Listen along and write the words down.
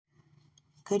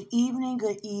Good evening,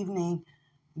 good evening.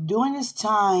 During this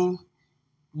time,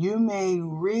 you may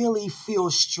really feel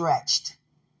stretched,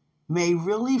 may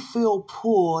really feel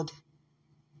pulled,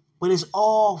 but it's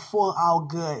all for our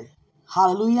good.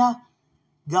 Hallelujah.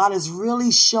 God is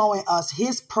really showing us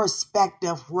his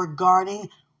perspective regarding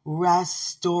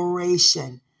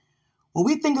restoration. When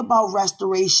we think about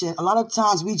restoration, a lot of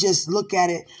times we just look at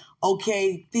it,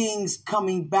 okay, things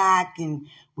coming back and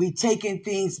we taking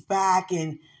things back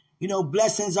and,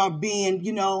 blessings are being,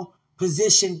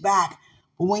 positioned back.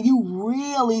 But when you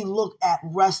really look at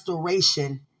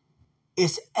restoration,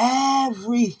 it's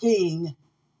everything,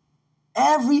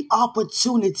 every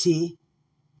opportunity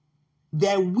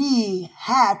that we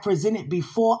had presented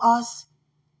before us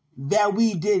that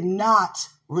we did not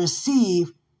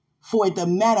receive for it to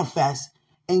manifest.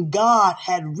 And God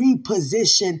had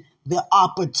repositioned the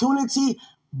opportunity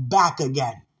back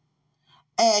again.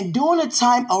 And during the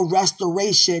time of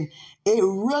restoration, it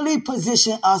really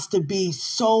positioned us to be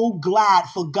so glad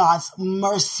for God's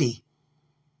mercy.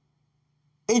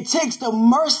 It takes the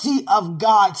mercy of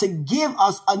God to give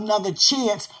us another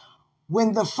chance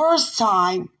when the first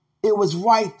time it was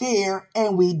right there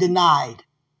and we denied,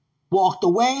 walked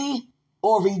away,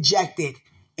 or rejected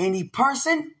any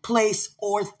person, place,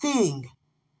 or thing.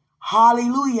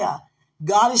 Hallelujah.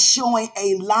 God is showing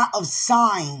a lot of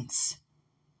signs.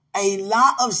 A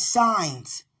lot of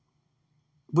signs.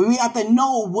 But we have to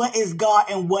know what is God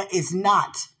and what is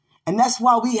not. And that's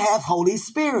why we have Holy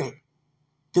Spirit,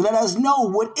 to let us know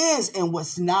what is and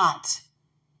what's not.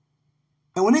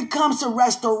 And when it comes to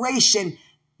restoration,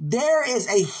 there is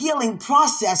a healing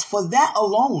process for that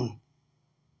alone.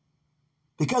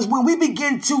 Because when we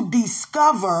begin to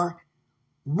discover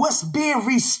what's being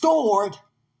restored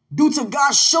due to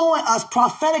God showing us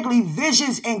prophetically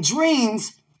visions and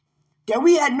dreams that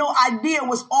we had no idea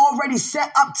was already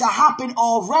set up to happen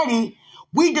already,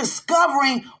 we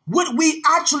discovering what we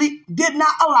actually did not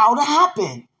allow to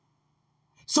happen.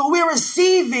 So we're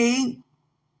receiving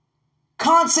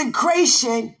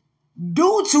consecration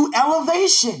due to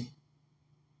elevation.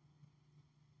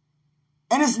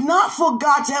 And it's not for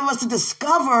God to have us to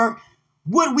discover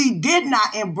what we did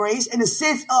not embrace in the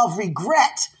sense of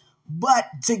regret, but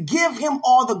to give him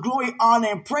all the glory, honor,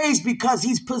 and praise because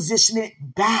he's positioning it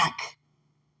back.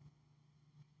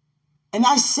 And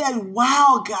I said,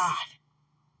 wow, God.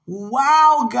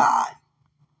 Wow, God.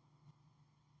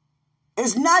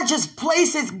 It's not just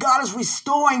places God is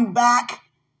restoring back.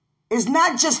 It's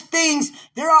not just things.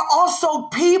 There are also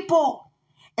people.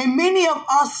 And many of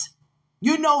us,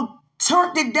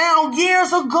 turned it down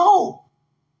years ago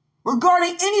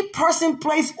regarding any person,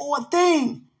 place, or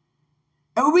thing.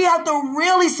 And we have to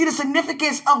really see the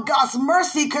significance of God's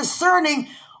mercy concerning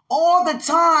all the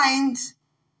times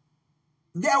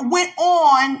that went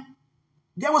on,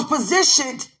 that was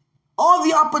positioned, all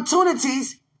the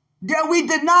opportunities that we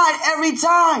denied every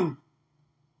time.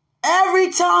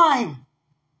 Every time.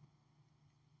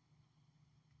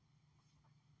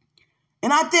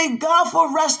 And I thank God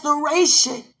for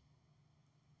restoration.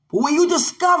 But when you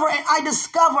discover, and I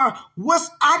discover what's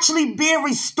actually being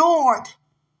restored,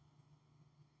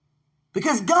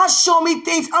 because God showed me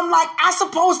things, I'm like, I'm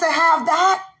supposed to have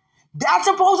that? That's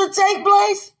supposed to take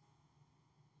place?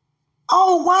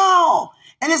 Oh, wow.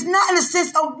 And it's not in the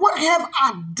sense of what have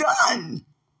I done?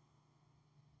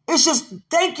 It's just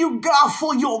thank you, God,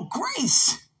 for your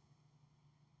grace.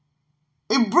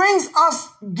 It brings us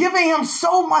giving him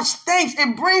so much thanks.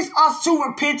 It brings us to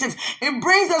repentance. It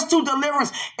brings us to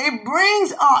deliverance. It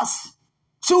brings us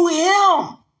to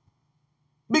him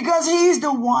because he's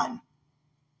the one.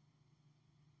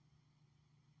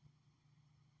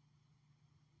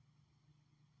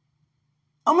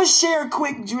 I'm going to share a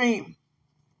quick dream.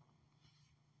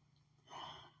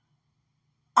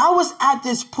 I was at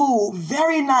this pool,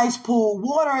 very nice pool.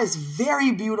 Water is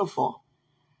very beautiful.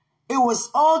 It was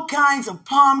all kinds of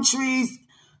palm trees,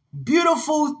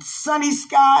 beautiful sunny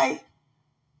sky.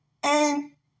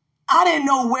 And I didn't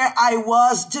know where I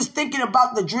was, just thinking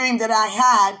about the dream that I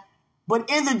had. But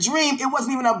in the dream, it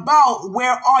wasn't even about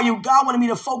where are you. God wanted me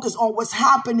to focus on what's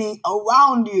happening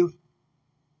around you.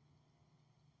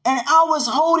 And I was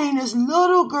holding this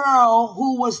little girl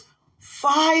who was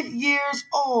 5 years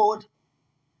old.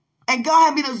 And God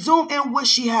had me to zoom in what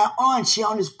she had on. She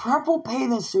had on this purple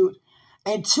bathing suit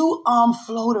and 2 arm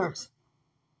floaters.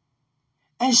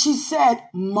 And she said,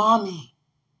 Mommy,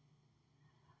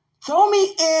 throw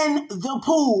me in the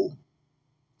pool.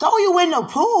 Throw you in the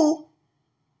pool?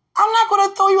 I'm not going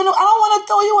to throw you in the pool. I don't want to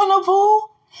throw you in the pool.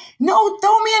 No,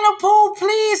 throw me in the pool,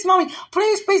 please, mommy.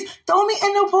 Please, please, throw me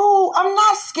in the pool. I'm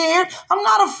not scared. I'm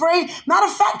not afraid. Matter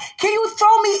of fact, can you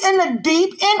throw me in the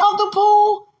deep end of the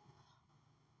pool?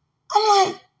 I'm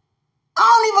like,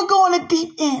 I don't even go in the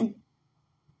deep end.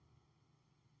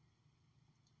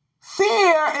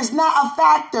 Fear is not a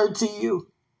factor to you.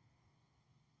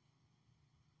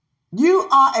 You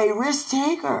are a risk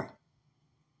taker.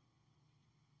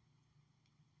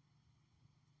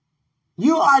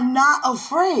 You are not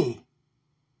afraid.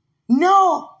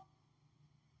 No.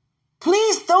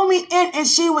 Please throw me in. And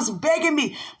she was begging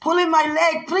me, pulling my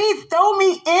leg. Please throw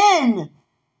me in.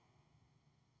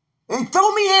 And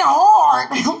throw me in hard.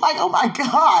 I'm like, oh my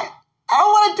God. I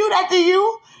don't want to do that to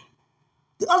you.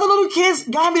 The other little kids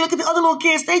got me. Look at the other little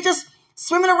kids. They just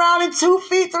swimming around in 2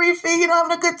 feet, 3 feet,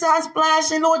 having a good time,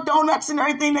 splashing, little donuts and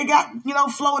everything. They got,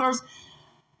 floaters.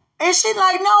 And she's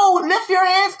like, no, lift your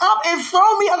hands up and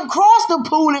throw me across the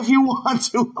pool if you want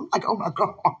to. I'm like, oh my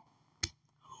God.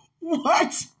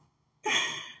 What?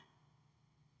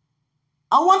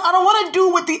 I don't want to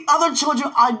do what the other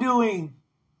children are doing.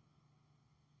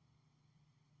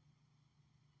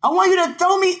 I want you to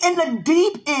throw me in the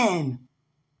deep end.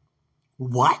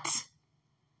 What?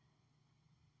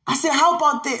 I said, how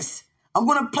about this? I'm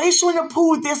going to place you in the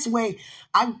pool this way.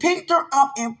 I picked her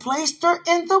up and placed her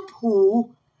in the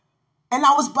pool, and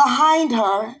I was behind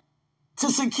her to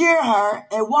secure her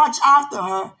and watch after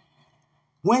her.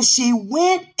 When she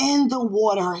went in the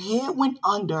water, her head went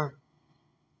under.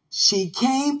 She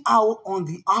came out on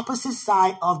the opposite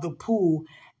side of the pool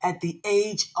at the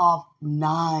age of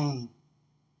 9.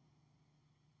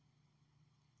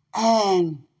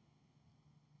 And,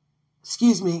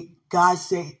 God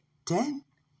said, 10?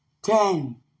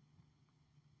 10.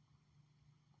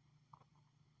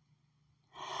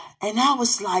 And I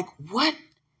was like, what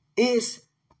is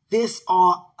this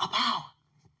all about?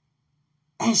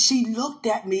 And she looked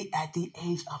at me at the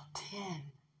age of 10.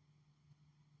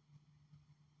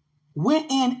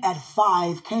 Went in at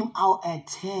 5, came out at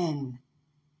 10.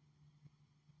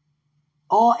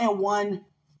 All in one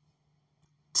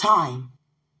time.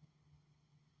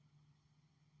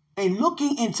 And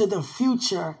looking into the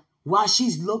future while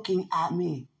she's looking at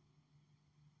me.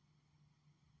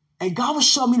 And God was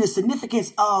showing me the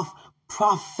significance of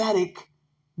prophetic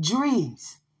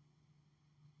dreams.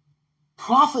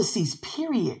 Prophecies,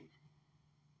 period.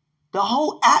 The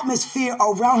whole atmosphere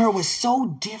around her was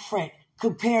so different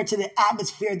compared to the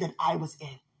atmosphere that I was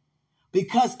in.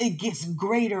 Because it gets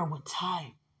greater with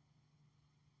time.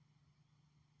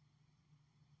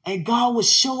 And God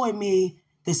was showing me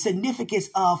the significance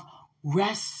of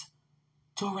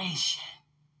restoration.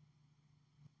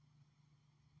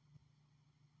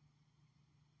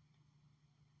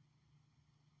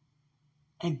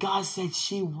 And God said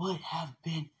she would have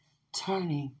been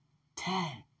turning 10.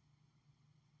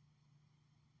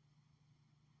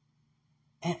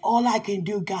 And all I can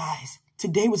do, guys,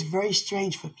 today was very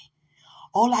strange for me.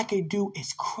 All I can do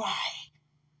is cry.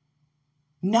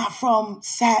 Not from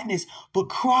sadness, but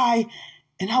cry.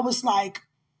 And I was like,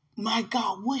 my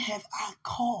God, what have I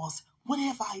caused? What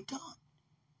have I done?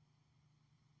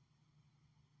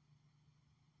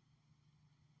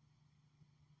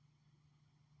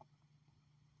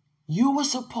 You were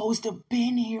supposed to have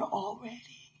been here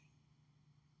already.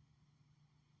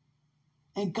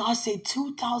 And God said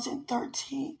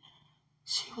 2013,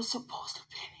 she was supposed to have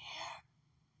been here.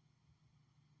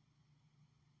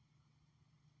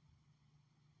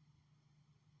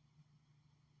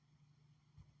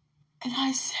 And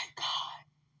I said, God,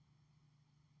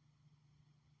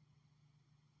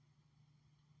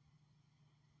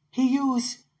 He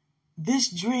used this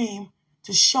dream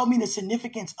to show me the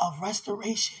significance of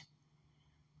restoration.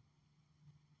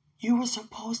 You were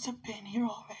supposed to have been here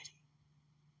already.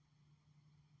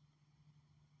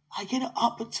 I get an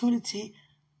opportunity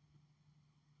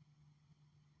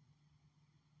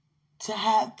to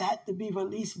have that to be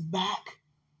released back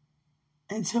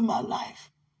into my life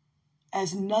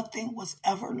as nothing was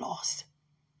ever lost.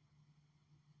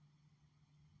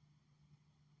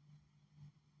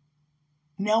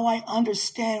 Now I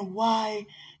understand why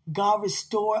God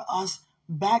restored us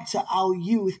back to our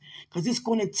youth, because it's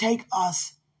going to take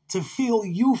us to feel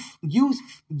youthful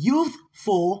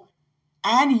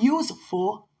and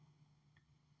useful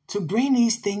to bring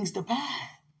these things to pass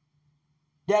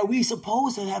that we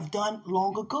supposed to have done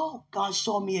long ago. God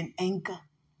showed me an anchor,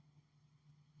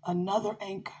 another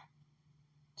anchor.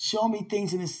 Show me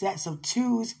things in the sets of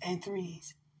 2s and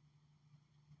 3s.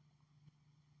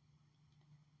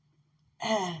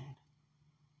 And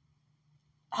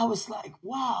I was like,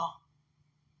 wow.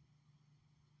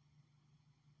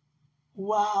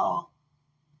 Wow.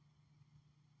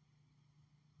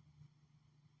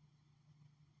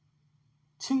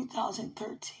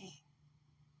 2013.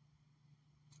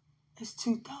 It's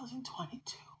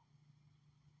 2022.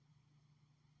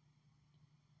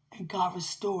 And God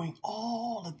restoring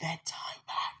all of that time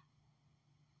back.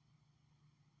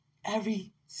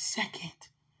 Every second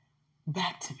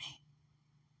back to me.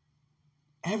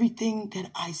 Everything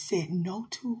that I said no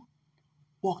to,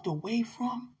 walked away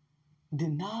from,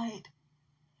 denied,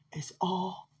 is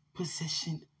all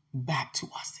positioned back to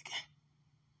us again.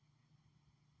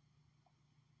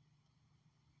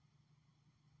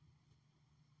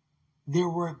 There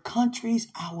were countries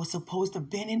I was supposed to have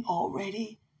been in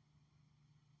already,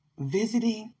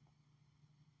 visiting,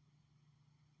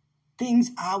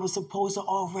 things I was supposed to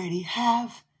already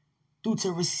have due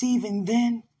to receiving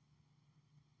then.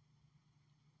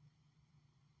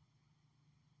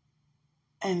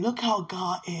 And look how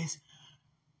God is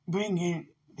bringing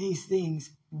these things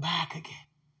back again.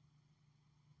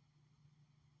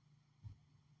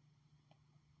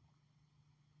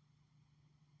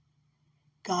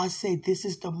 God said this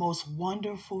is the most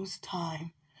wonderful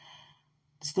time.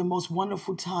 It's the most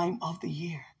wonderful time of the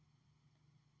year.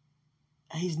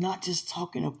 And he's not just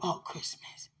talking about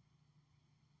Christmas.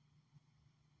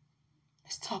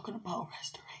 He's talking about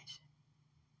restoration.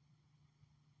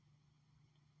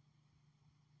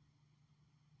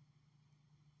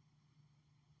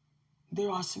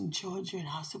 There are some children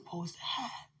I'm supposed to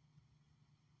have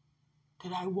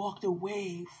that I walked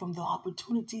away from the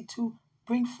opportunity to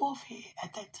bring forth here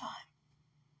at that time.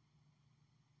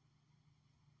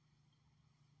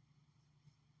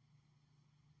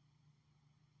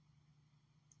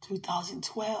 In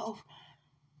 2012,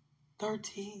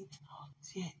 13,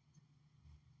 yeah.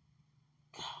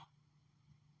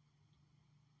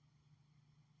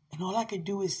 And all I could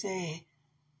do is say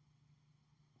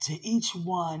to each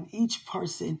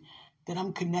person that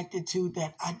I'm connected to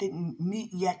that I didn't meet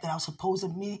yet, that I was supposed to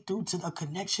meet due to the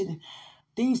connection,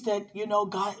 things that,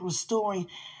 God restoring,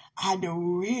 I had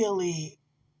to really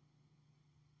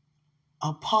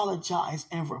apologize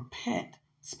and repent,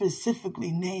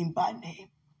 specifically name by name.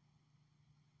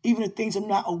 Even the things I'm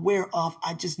not aware of,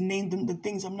 I just named them the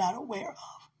things I'm not aware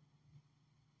of.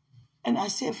 And I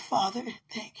said, Father,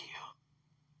 thank you.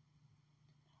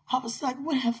 I was like,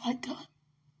 what have I done?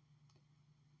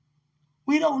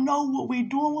 We don't know what we're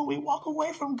doing when we walk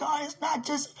away from God. It's not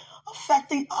just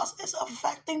affecting us, it's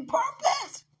affecting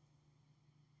purpose.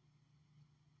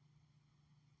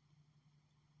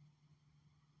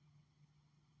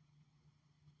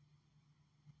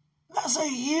 That's a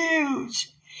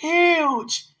huge,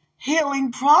 huge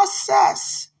healing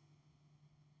process.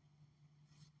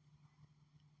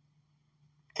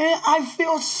 And I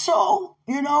feel so,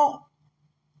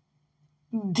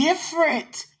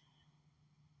 different.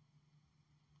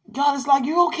 God is like,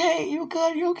 you okay? You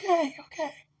good? You okay? You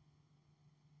okay?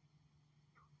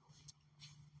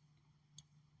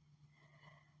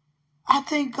 I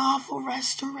thank God for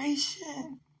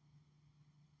restoration.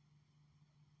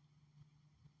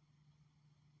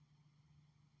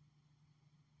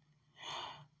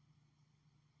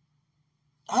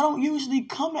 I don't usually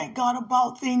come at God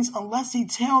about things unless he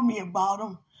tell me about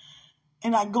them.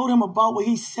 And I go to him about what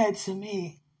he said to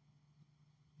me.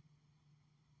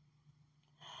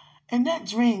 And that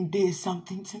dream did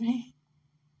something to me.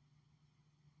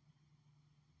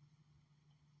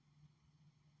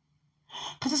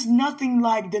 Because it's nothing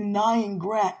like denying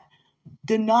regret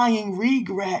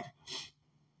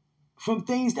from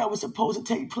things that were supposed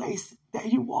to take place, that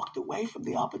you walked away from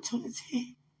the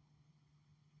opportunity.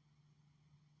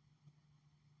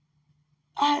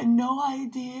 I had no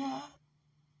idea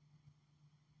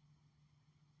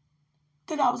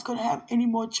that I was going to have any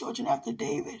more children after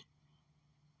David.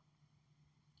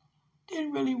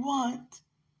 Didn't really want.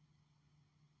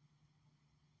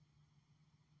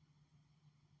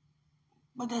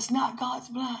 But that's not God's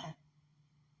plan.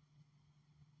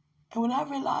 And when I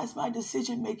realized my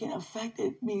decision-making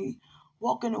affected me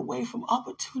walking away from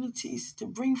opportunities to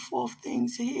bring forth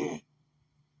things here,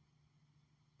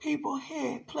 people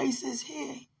here, places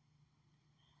here,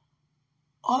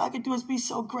 all I could do is be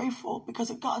so grateful because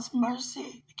of God's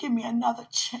mercy to give me another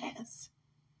chance.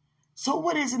 So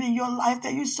what is it in your life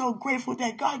that you're so grateful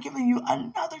that God giving you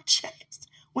another chance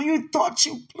when you thought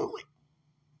you blew it?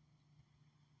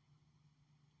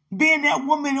 Being that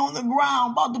woman on the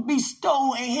ground about to be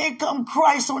stolen, and here come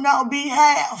Christ on our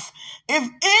behalf. If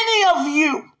any of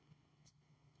you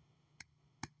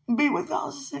be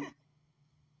without sin,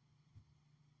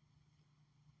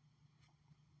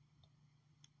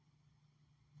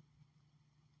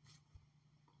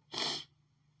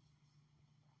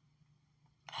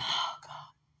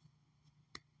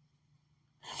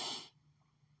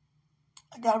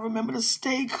 got to remember to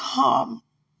stay calm.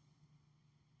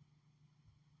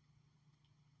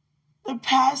 The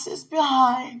past is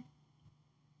behind.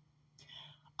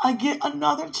 I get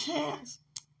another chance.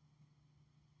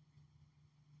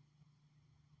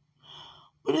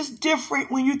 But it's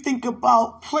different when you think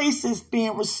about places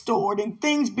being restored and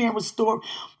things being restored.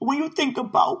 But when you think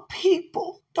about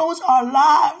people, those are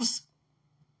lives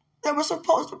that were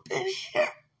supposed to have been here.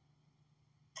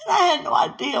 And I had no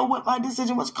idea what my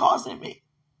decision was causing me.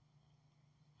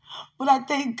 But I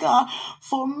thank God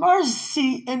for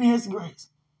mercy and his grace.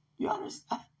 You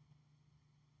understand?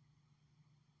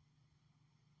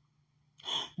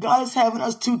 God is having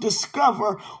us to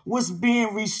discover what's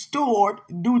being restored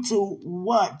due to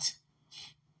what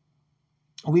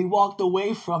we walked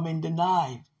away from and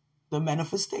denied the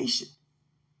manifestation.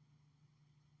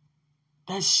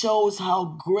 That shows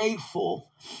how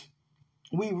grateful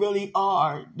we really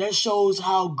are. That shows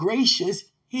how gracious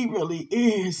he really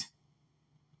is.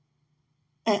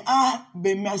 And I've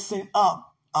been messing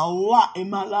up a lot in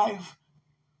my life.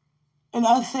 And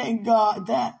I thank God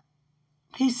that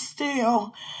he's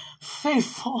still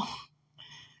faithful.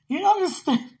 You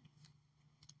understand?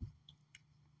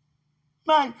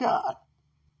 My God.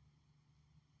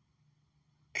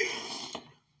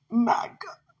 My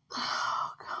God.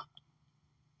 Oh, God.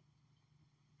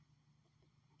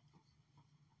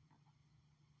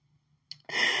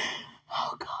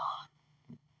 Oh, God.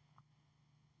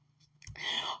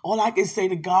 All I can say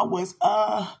to God was,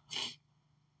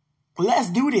 let's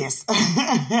do this.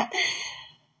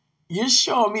 You're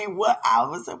showing me what I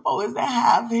was supposed to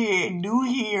have here and do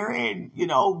here and,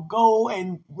 go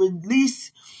and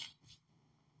release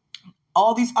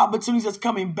all these opportunities that's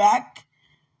coming back.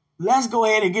 Let's go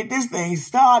ahead and get this thing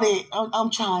started. I'm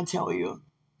trying to tell you.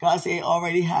 God said it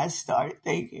already has started.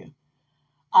 Thank you.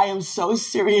 I am so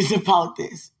serious about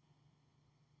this.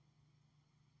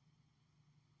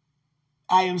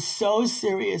 I am so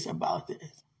serious about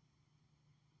this.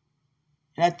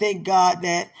 And I thank God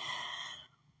that,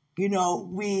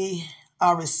 we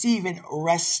are receiving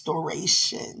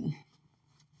restoration.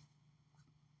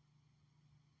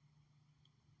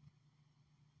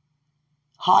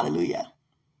 Hallelujah.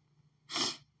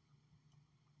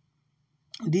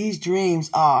 These dreams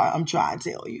are, I'm trying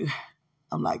to tell you.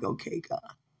 I'm like, okay, God.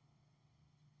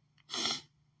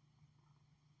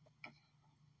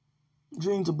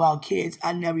 Dreams about kids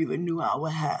I never even knew I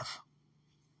would have.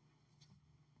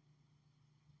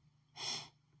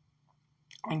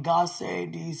 And God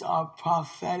said these are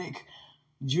prophetic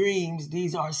dreams.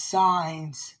 These are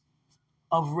signs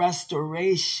of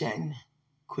restoration,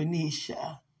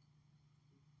 Quenisha.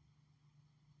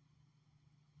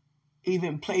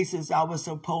 Even places I was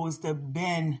supposed to have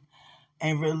been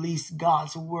and release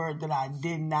God's word that I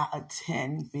did not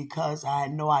attend because I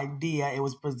had no idea it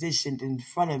was positioned in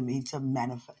front of me to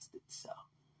manifest itself.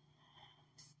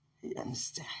 You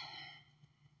understand?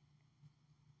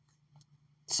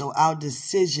 So our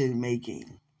decision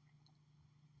making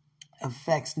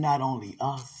affects not only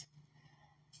us,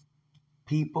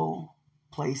 people,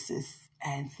 places,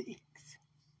 and things.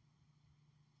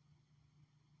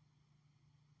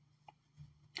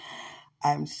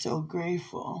 I'm so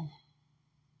grateful.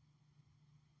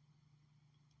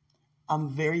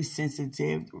 I'm very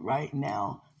sensitive right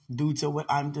now due to what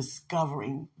I'm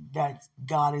discovering that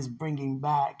God is bringing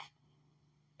back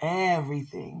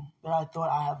everything that I thought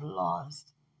I have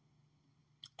lost.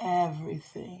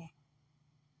 Everything.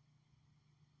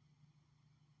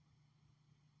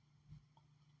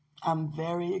 I'm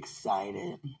very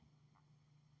excited.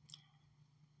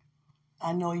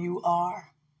 I know you are.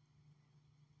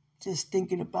 Just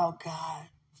thinking about God,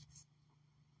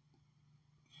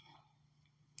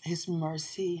 his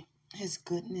mercy, his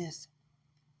goodness.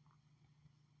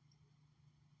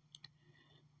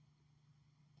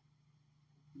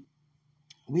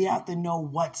 We have to know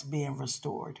what's being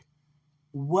restored.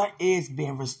 What is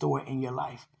being restored in your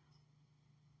life?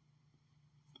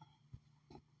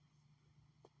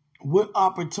 What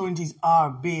opportunities are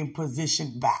being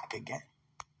positioned back again?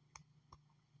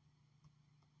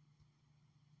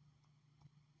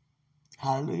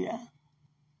 Hallelujah.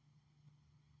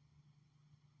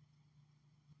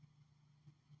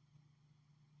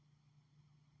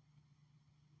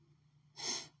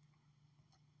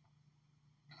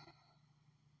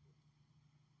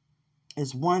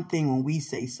 It's one thing when we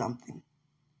say something,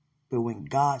 but when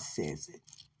God says it,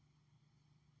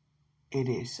 it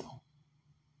is so.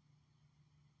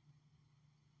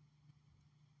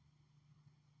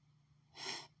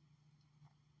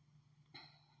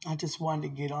 I just wanted to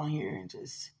get on here and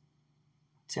just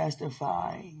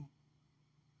testify,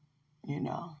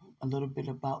 a little bit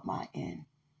about my end.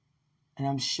 And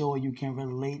I'm sure you can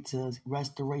relate to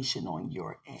restoration on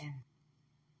your end.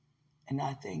 And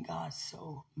I thank God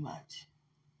so much.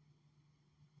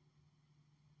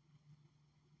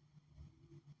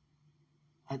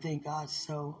 I thank God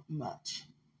so much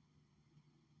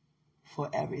for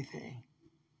everything.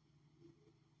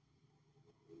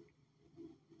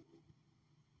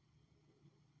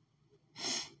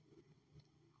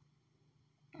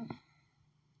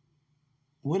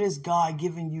 What is God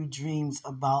giving you dreams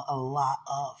about a lot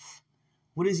of?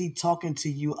 What is he talking to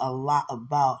you a lot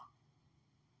about?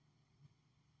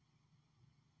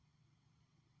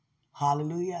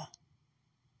 Hallelujah.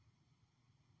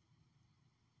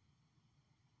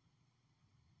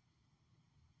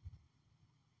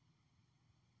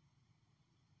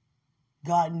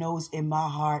 God knows in my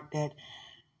heart that,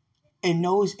 and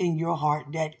knows in your heart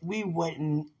that we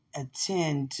wouldn't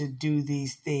intend to do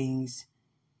these things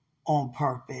on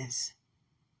purpose.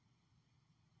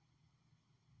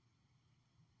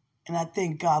 And I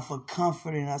thank God for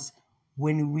comforting us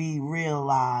when we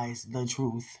realize the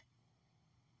truth.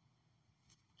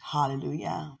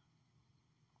 Hallelujah.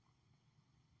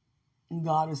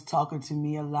 God is talking to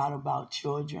me a lot about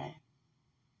children.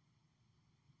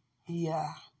 Yeah.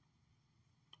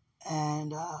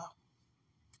 And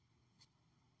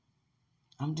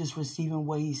I'm just receiving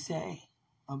what he say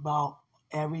about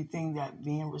everything that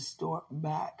being restored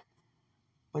back.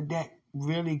 But that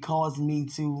really caused me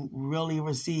to really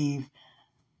receive,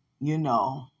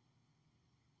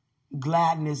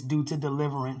 gladness due to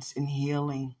deliverance and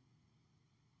healing.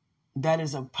 That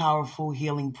is a powerful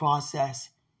healing process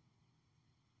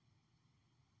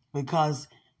because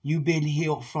you've been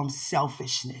healed from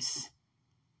selfishness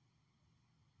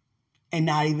and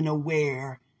not even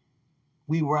aware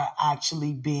we were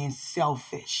actually being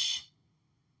selfish.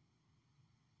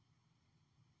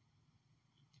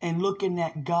 And looking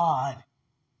at God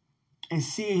and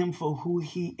seeing him for who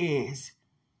he is.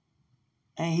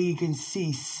 And he can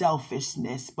see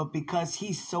selfishness, but because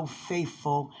he's so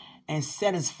faithful and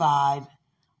satisfied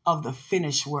of the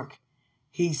finished work,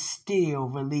 he still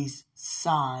released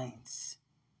signs,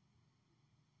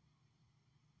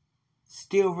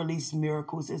 still released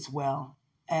miracles as well,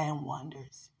 and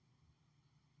wonders.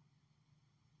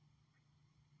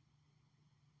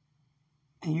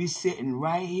 And you sitting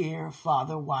right here,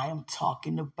 Father, why I'm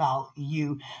talking about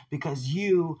you, because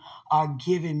you are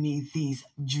giving me these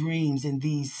dreams and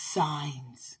these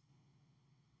signs.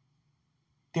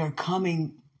 They're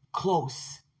coming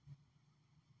close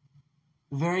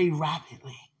very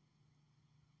rapidly.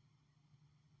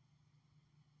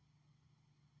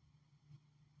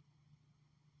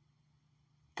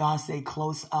 God said,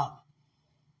 close up.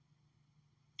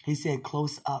 He said,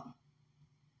 close up.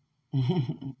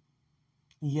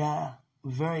 Yeah,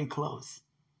 very close.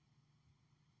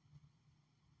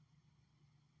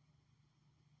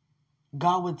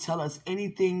 God would tell us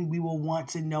anything we will want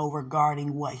to know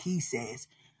regarding what he says.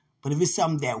 But if it's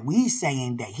something that we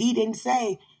saying that he didn't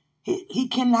say, he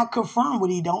cannot confirm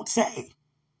what he don't say.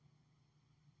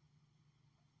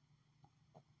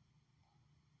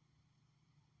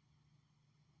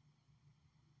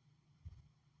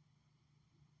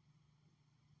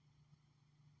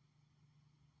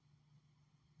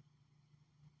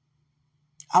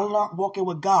 I learned walking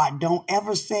with God. Don't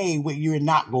ever say what you're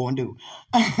not going to do.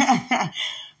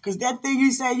 Because that thing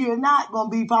you say you're not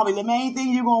going to be probably the main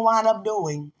thing you're going to wind up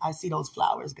doing. I see those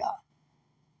flowers, God.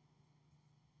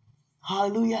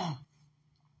 Hallelujah.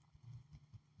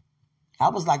 I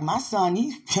was like, my son,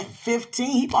 he's 15.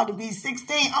 He about to be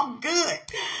 16. I'm good.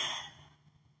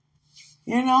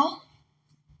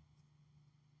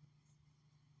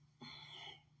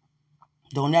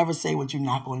 Don't ever say what you're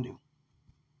not going to do.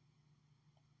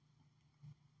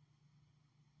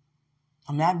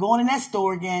 I'm not going in that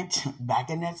store again. Back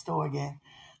in that store again.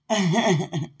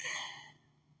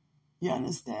 You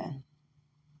understand?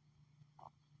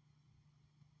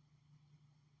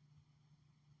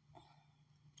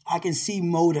 I can see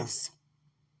motives.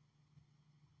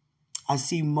 I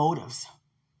see motives.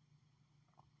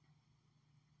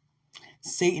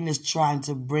 Satan is trying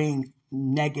to bring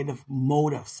negative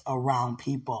motives around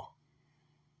people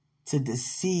to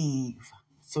deceive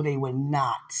so they would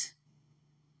not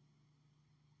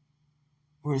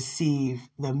receive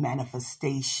the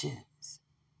manifestations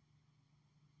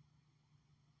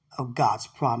of God's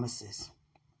promises.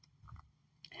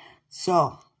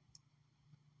 So,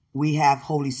 we have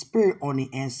Holy Spirit on the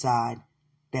inside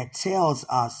that tells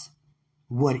us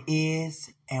what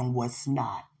is and what's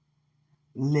not.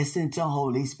 Listen to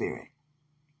Holy Spirit.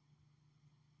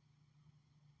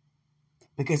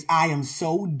 Because I am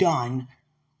so done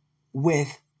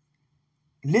with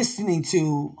listening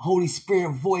to Holy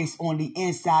Spirit voice on the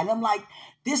inside. And I'm like,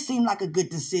 this seemed like a good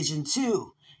decision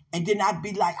too. And then I'd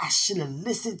be like, I should have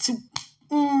listened to.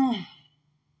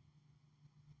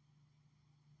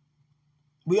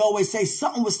 We always say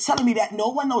something was telling me that. No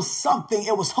one knows something.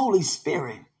 It was Holy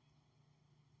Spirit.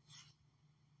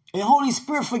 And Holy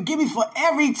Spirit, forgive me for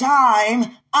every time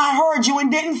I heard you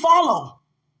and didn't follow.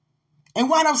 And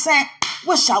what I'm saying,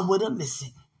 wish I would have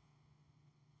listened.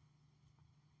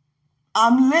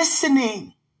 I'm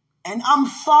listening and I'm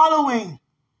following.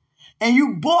 And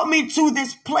you brought me to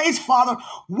this place, Father,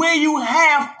 where you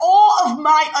have all of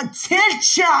my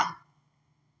attention.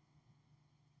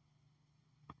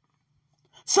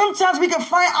 Sometimes we can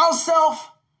find ourselves,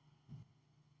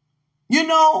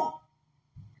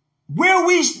 where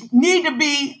we need to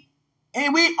be,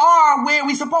 and we are where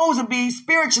we're supposed to be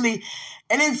spiritually.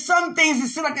 And then some things, it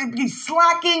seems like it be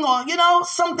slacking, or,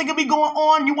 something could be going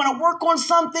on. You want to work on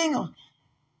something, or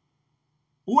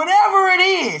whatever it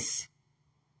is.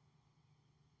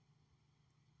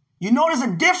 You notice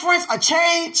a difference, a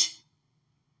change.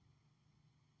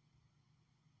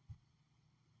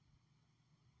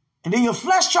 And then your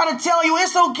flesh try to tell you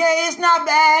it's okay, it's not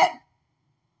bad.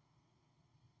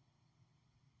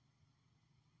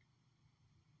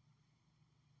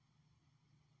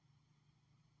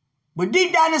 But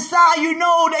deep down inside, you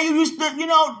know that you used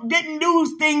to, didn't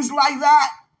do things like that.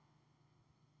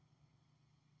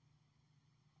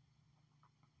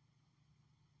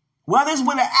 Whether it's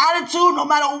with an attitude, no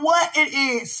matter what it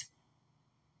is.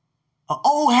 An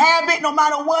old habit, no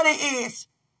matter what it is.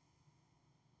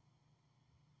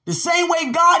 The same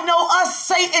way God knows us,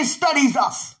 Satan studies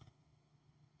us.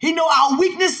 He knows our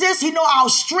weaknesses. He knows our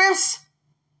strengths.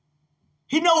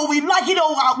 He knows what we like. He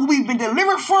knows what we've been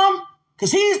delivered from.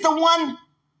 Because he's the one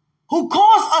who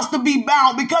caused us to be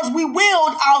bound because we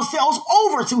willed ourselves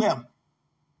over to him.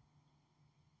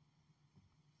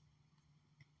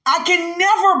 I can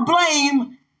never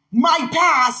blame my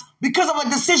past because of a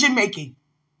decision making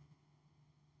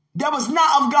that was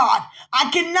not of God. I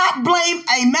cannot blame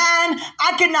a man.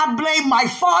 I cannot blame my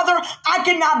father. I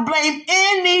cannot blame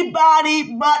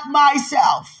anybody but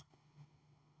myself.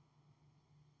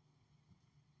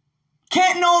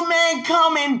 Can't no man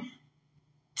come and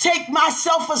take my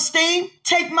self-esteem,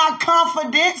 take my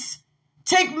confidence,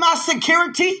 take my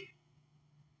security.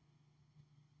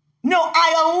 No,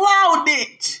 I allowed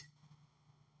it.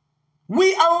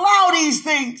 We allow these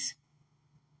things.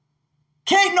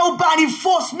 Can't nobody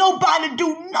force nobody to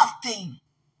do nothing.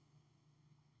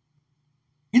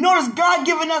 You notice God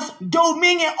giving us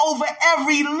dominion over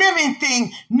every living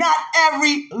thing, not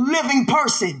every living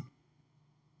person.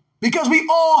 Because we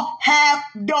all have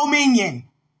dominion.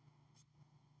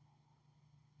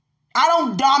 I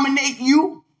don't dominate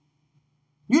you.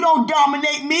 You don't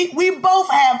dominate me. We both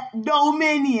have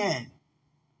dominion.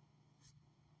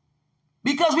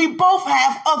 Because we both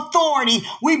have authority.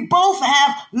 We both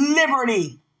have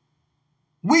liberty.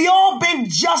 We all been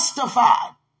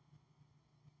justified.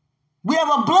 We have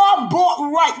a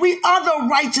blood-bought right. We are the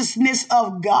righteousness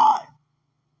of God.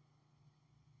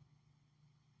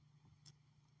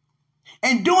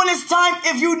 And during this time,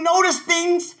 if you notice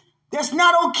things that's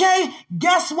not okay,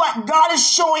 guess what? God is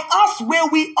showing us where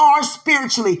we are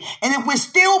spiritually. And if we're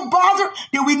still bothered,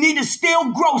 then we need to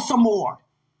still grow some more.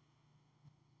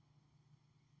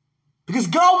 Because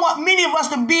God wants many of us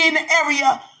to be in the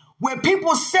area where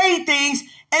people say things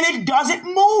and it doesn't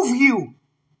move you.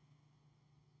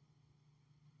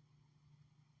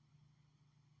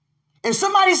 If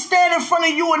somebody stand in front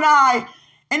of you and I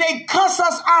and they cuss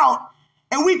us out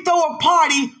and we throw a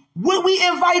party, would we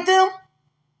invite them?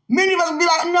 Many of us would be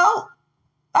like, no.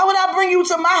 Why would I bring you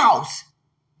to my house?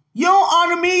 You don't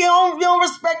honor me. You don't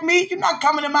respect me. You're not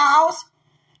coming to my house.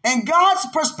 And God's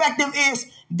perspective is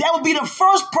that would be the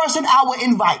first person I would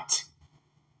invite.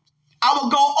 I will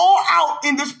go all out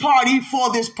in this party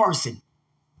for this person.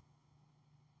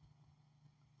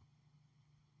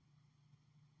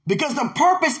 Because the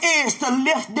purpose is to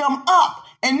lift them up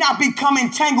and not become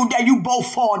entangled that you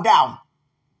both fall down.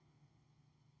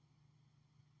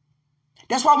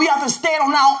 That's why we have to stand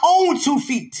on our own 2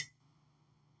 feet.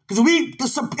 Because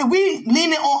if we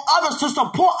leaning on others to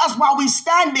support us while we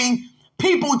standing,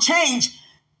 people change.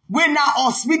 We're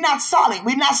not solid.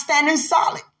 We're not standing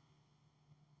solid.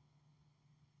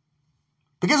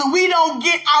 Because if we don't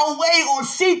get our way or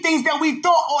see things that we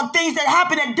thought or things that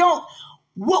happen that don't,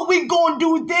 what we gonna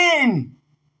do then?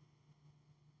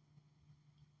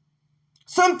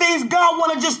 Some things God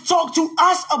want to just talk to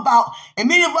us about. And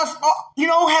many of us,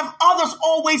 have others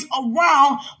always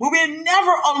around where we're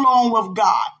never alone with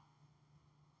God.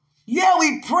 Yeah,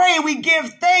 we pray, we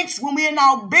give thanks when we're in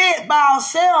our bed by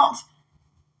ourselves.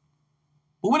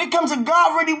 But when it comes to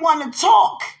God really wanting to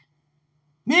talk,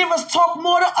 many of us talk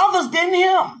more to others than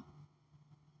him.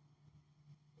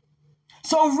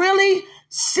 So really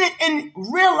sit and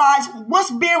realize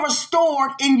what's being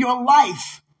restored in your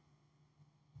life.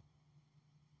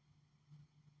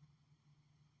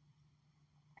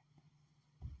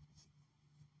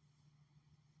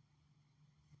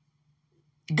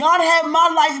 God had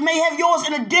my life, may have yours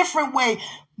in a different way.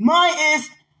 Mine is,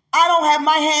 I don't have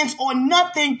my hands on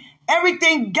nothing.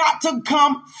 Everything got to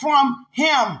come from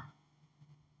him.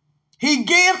 He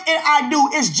gives and I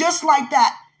do. It's just like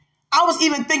that. I was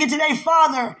even thinking today,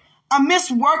 Father, I miss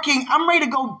working. I'm ready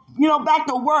to go, back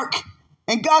to work.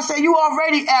 And God said, you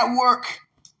already at work.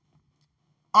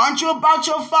 Aren't you about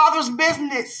your Father's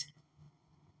business?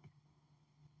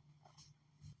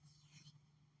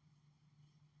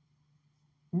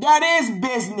 That is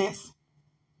business.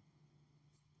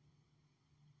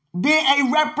 Being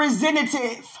a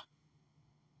representative.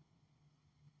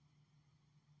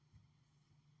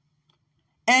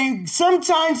 And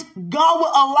sometimes God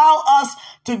will allow us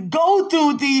to go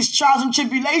through these trials and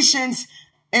tribulations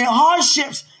and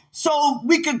hardships so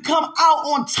we can come out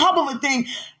on top of a thing.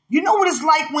 You know what it's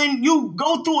like when you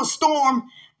go through a storm,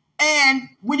 and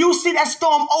when you see that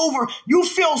storm over, you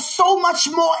feel so much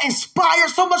more inspired,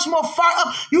 so much more fired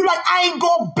up. You like, I ain't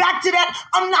going back to that.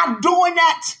 I'm not doing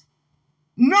that.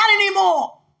 Not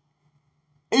anymore.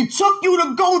 It took you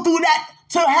to go through that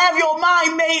to have your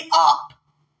mind made up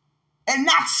and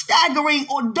not staggering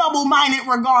or double-minded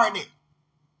regarding it.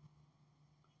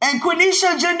 And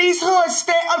Quenisha Janice Hood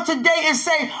stand up today and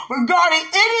say, regarding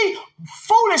any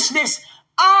foolishness,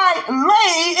 I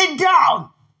lay it down.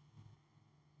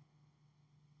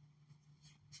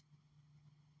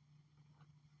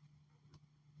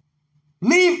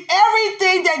 Leave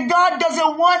everything that God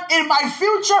doesn't want in my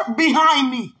future behind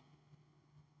me.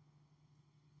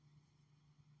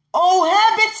 Old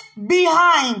habits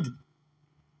behind.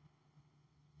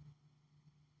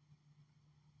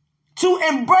 To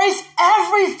embrace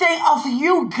everything of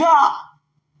you, God.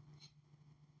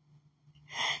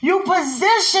 You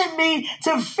position me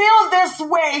to feel this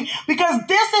way because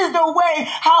this is the way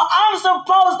how I'm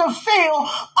supposed to feel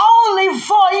only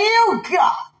for you,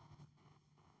 God.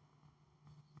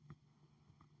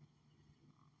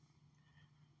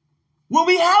 When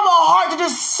we have a heart to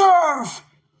just serve,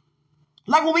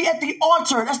 like when we at the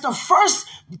altar, that's the first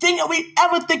thing that we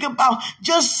ever think about,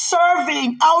 just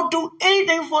serving. I'll do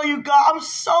anything for you, God. I'm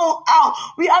so out.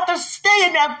 We have to stay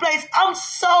in that place. I'm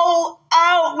so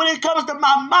out when it comes to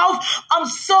my mouth. I'm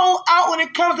so out when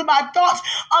it comes to my thoughts.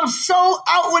 I'm so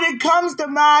out when it comes to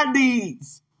my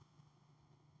needs.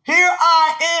 Here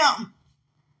I am.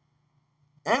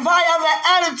 If I have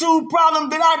an attitude problem,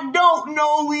 then I don't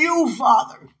know you,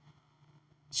 Father.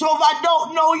 So if I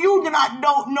don't know you, then I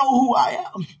don't know who I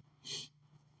am.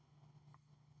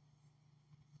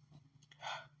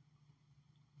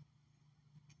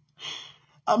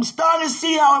 I'm starting to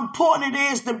see how important it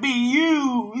is to be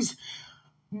used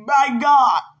by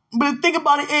God. But the thing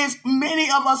about it is,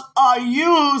 many of us are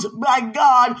used by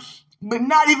God, but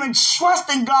not even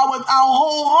trusting God with our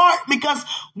whole heart because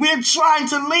we're trying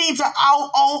to lean to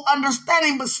our own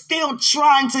understanding, but still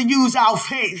trying to use our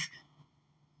faith.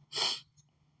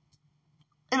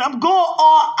 And I'm going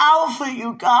all out for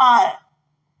you, God.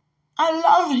 I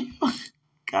love you.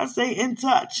 God say, in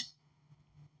touch.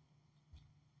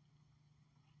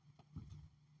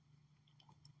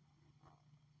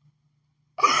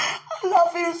 I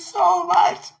love you so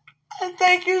much. And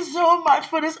thank you so much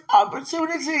for this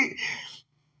opportunity.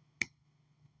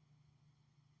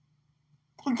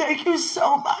 Thank you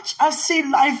so much. I see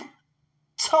life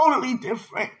totally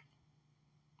different.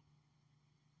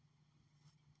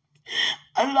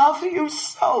 I love you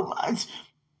so much.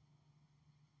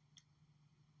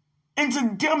 And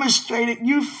to demonstrate it,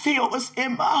 you feel what's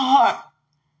in my heart.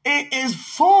 It is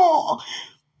full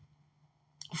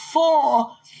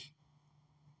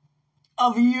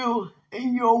of you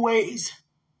and your ways,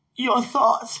 your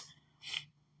thoughts.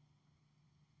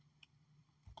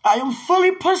 I am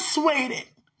fully persuaded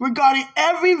regarding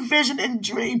every vision and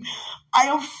dream. I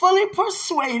am fully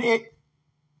persuaded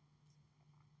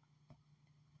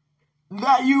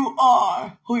that you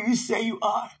are who you say you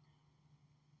are.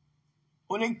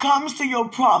 When it comes to your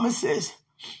promises,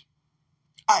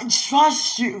 I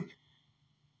trust you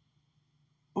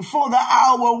before the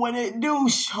hour when it do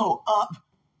show up,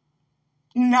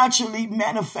 naturally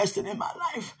manifested in my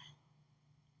life.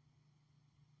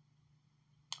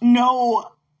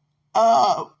 No,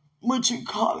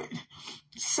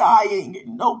 sighing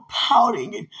and no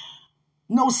pouting and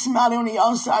No smiling on the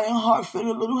outside and heart feeling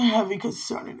a little heavy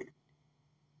concerning it.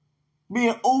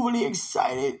 Being overly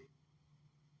excited,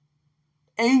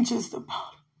 anxious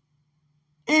about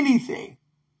anything.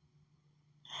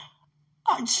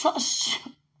 I trust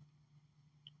you.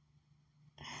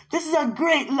 This is a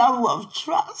great level of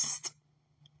trust.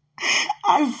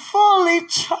 I fully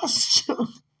trust you.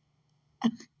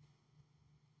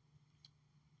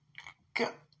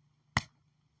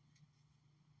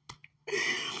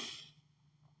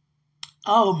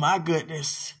 Oh my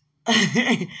goodness.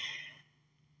 I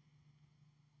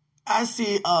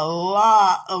see a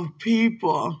lot of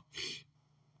people.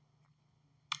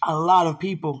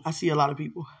 I see a lot of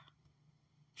people.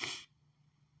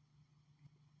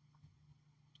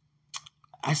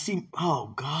 I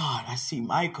see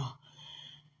Michael.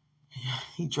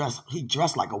 He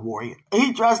dressed like a warrior.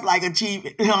 He dressed like a chief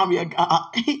in the army of God.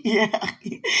 Yeah.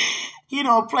 He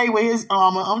don't play with his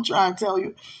armor. I'm trying to tell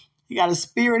you. He got a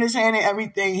spear in his hand and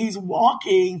everything. He's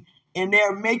walking and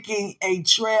they're making a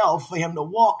trail for him to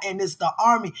walk. And it's the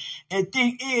army. And the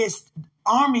thing is,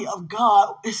 army of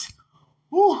God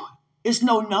it's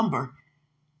no number.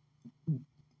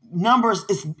 Numbers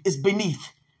is beneath.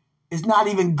 It's not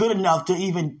even good enough to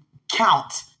even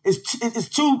count. It's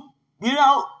too,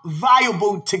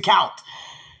 valuable to count.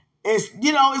 It's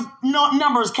no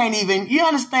numbers can't even, you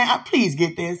understand? Please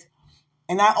get this.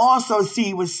 And I also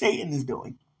see what Satan is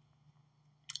doing.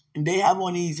 And they have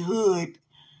on these hood,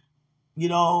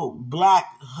 black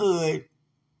hood,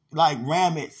 like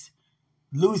rammets,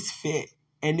 loose fit.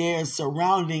 And they're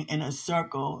surrounding in a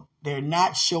circle. They're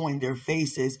not showing their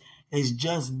faces. It's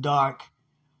just dark.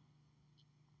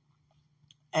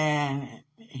 And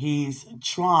he's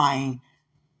trying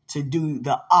to do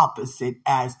the opposite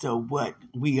as to what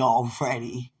we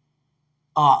already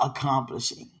are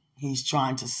accomplishing. He's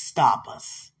trying to stop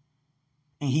us.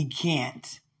 And he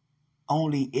can't,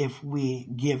 only if we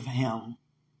give him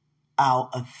our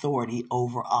authority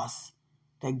over us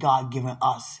that God given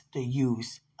us to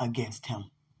use against him.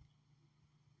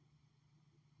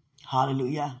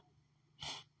 Hallelujah.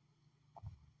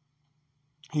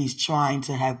 He's trying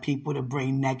to have people to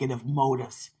bring negative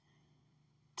motives,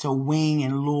 to wing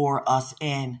and lure us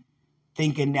in,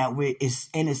 thinking that it's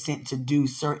innocent to do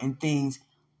certain things,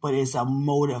 but it's a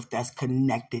motive that's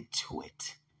connected to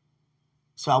it.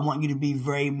 So I want you to be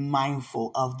very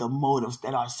mindful of the motives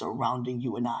that are surrounding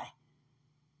you and I.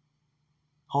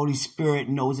 Holy Spirit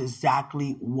knows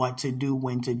exactly what to do,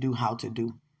 when to do, how to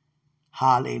do.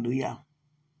 Hallelujah.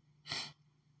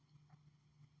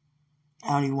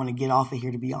 I don't even want to get off of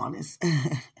here, to be honest.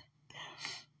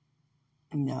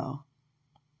 No.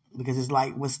 Because it's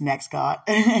like, what's next, God?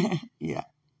 Yeah.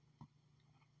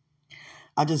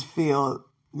 I just feel,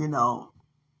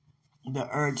 the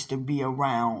urge to be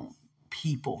around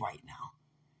people right now.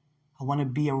 I want to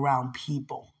be around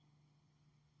people.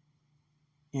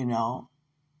 I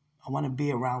want to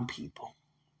be around people.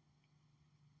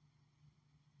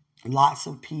 Lots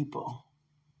of people.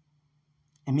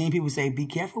 And many people say, be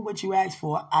careful what you ask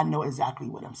for. I know exactly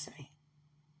what I'm saying.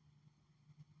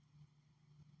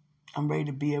 I'm ready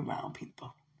to be around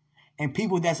people. And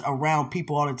people that's around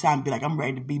people all the time be like, I'm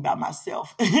ready to be by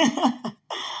myself.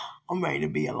 I'm ready to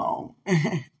be alone.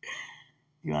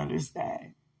 You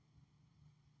understand?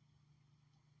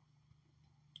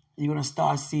 You're going to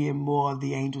start seeing more of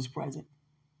the angels present.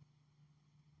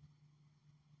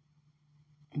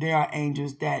 There are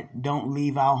angels that don't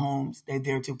leave our homes. They're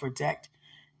there to protect.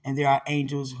 And there are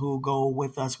angels who go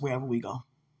with us wherever we go.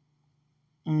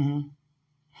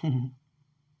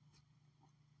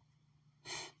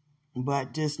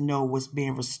 But just know what's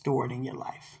being restored in your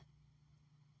life.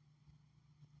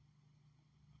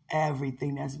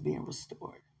 Everything that's being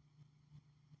restored.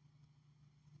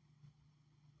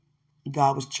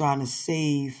 God was trying to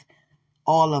save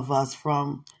all of us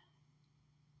from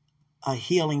a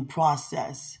healing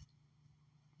process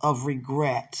of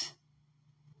regret.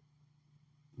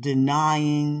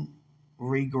 Denying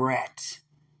regret.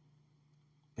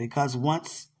 Because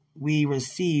once we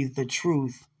receive the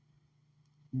truth,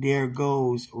 there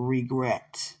goes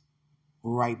regret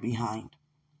right behind.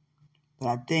 But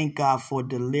I thank God for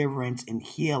deliverance and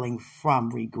healing from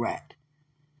regret.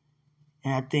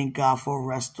 And I thank God for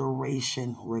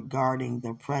restoration regarding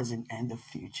the present and the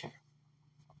future.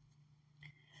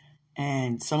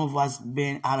 And some of us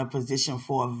been out of position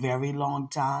for a very long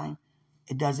time.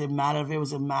 It doesn't matter if it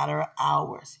was a matter of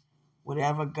hours.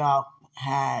 Whatever God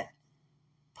had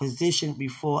positioned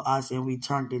before us and we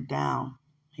turned it down,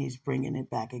 he's bringing it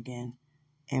back again.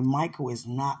 And Michael is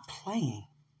not playing.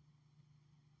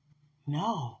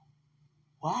 No.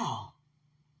 Wow.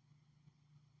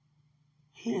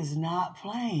 He is not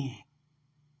playing.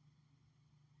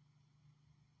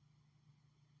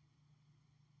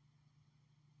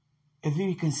 If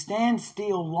you can stand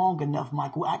still long enough,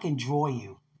 Michael, I can draw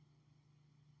you.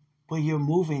 But you're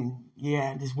moving.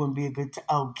 Yeah, this wouldn't be a good time.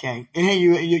 Okay.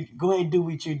 you go ahead and do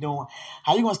what you're doing.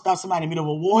 How you going to stop somebody in the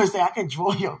middle of a war and say, I can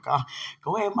draw you? Oh, God.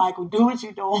 Go ahead, Michael. Do what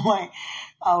you're doing.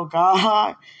 Oh,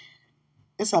 God.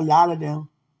 It's a lot of them.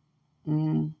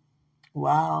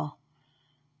 Wow.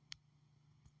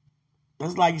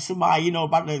 That's like somebody,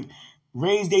 about to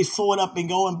raise their sword up and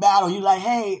go in battle. You're like,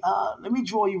 hey, let me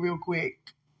draw you real quick.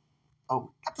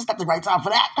 Oh, that's not the right time for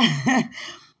that.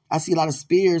 I see a lot of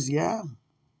spears, yeah.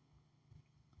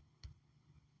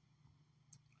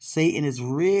 Satan is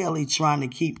really trying to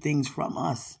keep things from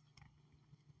us.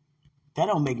 That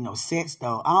don't make no sense,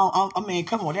 though. I mean,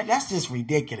 come on, that's just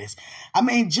ridiculous. I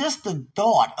mean, just the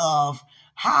thought of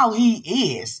how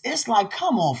he is. It's like,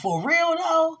 come on, for real,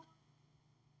 though?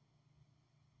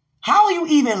 How are you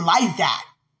even like that?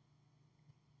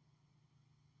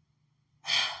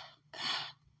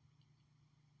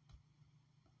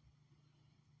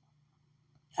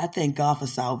 I thank God for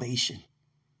salvation.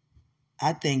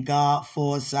 I thank God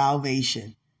for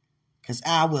salvation. Because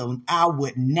I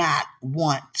would not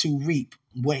want to reap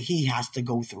what he has to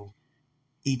go through.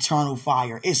 Eternal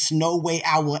fire. It's no way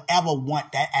I will ever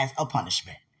want that as a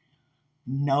punishment.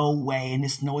 No way. And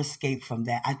there's no escape from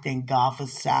that. I thank God for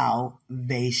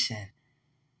salvation.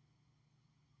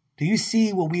 Do you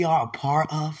see what we are a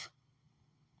part of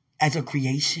as a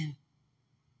creation?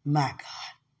 My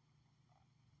God.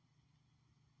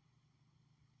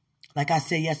 Like I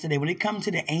said yesterday, when it comes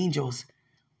to the angels,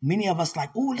 many of us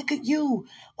like, oh, look at you.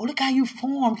 Oh, look how you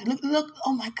formed. Look.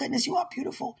 Oh, my goodness, you are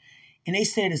beautiful. And they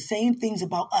say the same things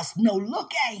about us. No,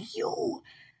 look at you.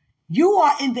 You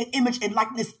are in the image and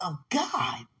likeness of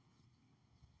God.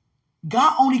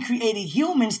 God only created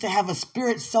humans to have a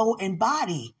spirit, soul, and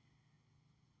body.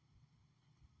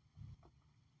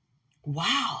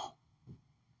 Wow.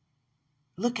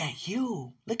 Look at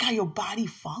you. Look how your body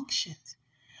functions.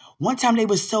 One time they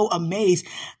were so amazed.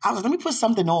 I was like, let me put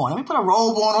something on. Let me put a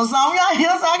robe on or something.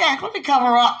 Let me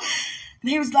cover up. And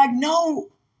he was like, no,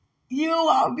 you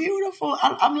are beautiful.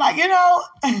 I'm like, you know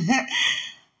what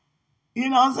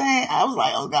I'm saying? I was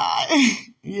like, oh, God.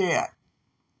 Yeah.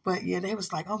 But, yeah, they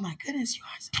was like, oh, my goodness, you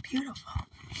are so beautiful.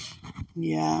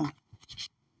 Yeah.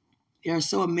 They're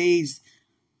so amazed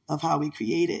of how we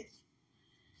created.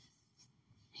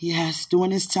 Yes, during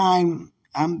this time,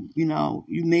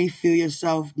 you may feel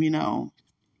yourself,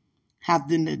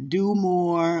 having to do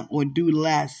more or do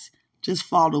less. Just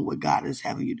follow what God is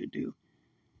having you to do.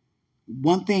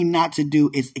 One thing not to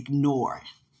do is ignore.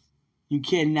 You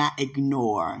cannot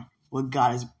ignore what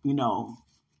God is,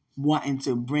 wanting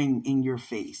to bring in your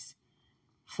face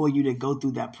for you to go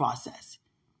through that process.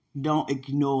 Don't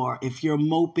ignore. If you're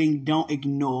moping, don't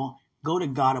ignore. Go to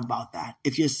God about that.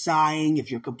 If you're sighing,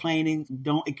 if you're complaining,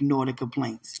 don't ignore the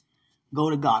complaints. Go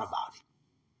to God about it.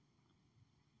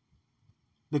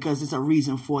 Because it's a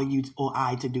reason for you or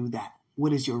I to do that.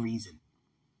 What is your reason?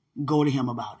 Go to him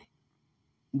about it.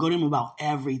 Go to him about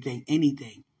everything,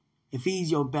 anything. If he's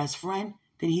your best friend,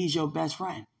 then he's your best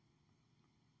friend.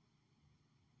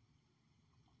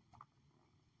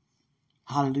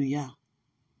 Hallelujah.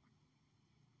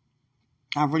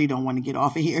 I really don't want to get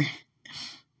off of here.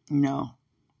 No.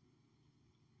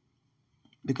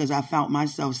 Because I found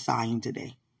myself sighing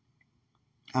today.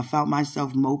 I found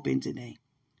myself moping today.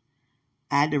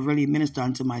 I had to really minister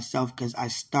unto myself because I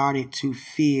started to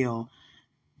feel,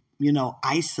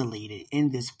 isolated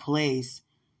in this place.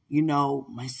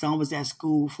 My son was at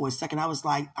school for a second. I was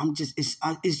like,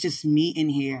 it's just me in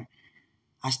here.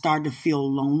 I started to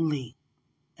feel lonely.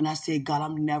 And I said, God,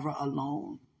 I'm never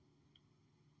alone.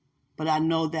 But I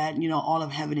know that, all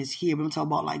of heaven is here. But I'm talking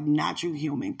about like natural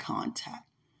human contact.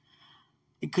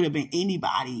 It could have been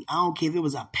anybody. I don't care if it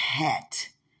was a pet.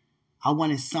 I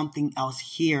wanted something else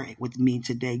here with me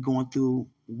today, going through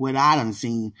what I done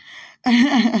seen.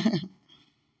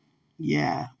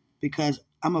 Yeah, because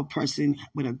I'm a person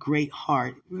with a great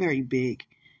heart, very big.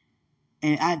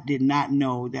 And I did not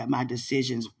know that my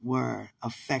decisions were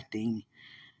affecting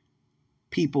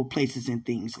people, places, and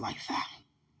things like that.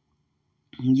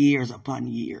 Years upon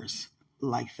years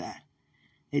like that.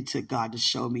 It took God to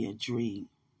show me a dream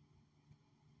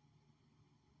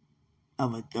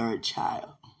of a third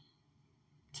child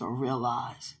to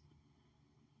realize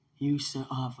you should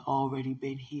have already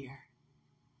been here.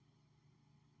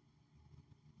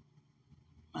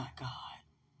 My God.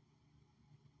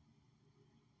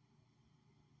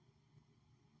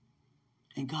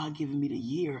 And God giving me the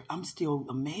year. I'm still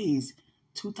amazed.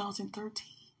 2013.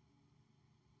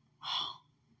 Wow.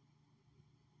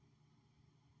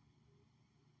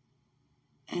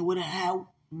 And would have had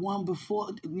one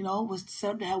before, was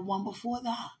set up to have one before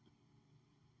that.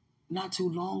 Not too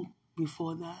long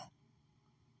before that.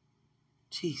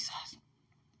 Jesus.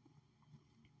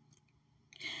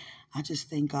 I just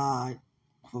thank God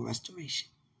for restoration.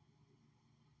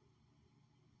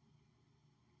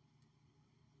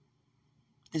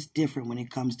 It's different when it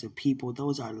comes to people.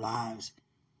 Those are lives,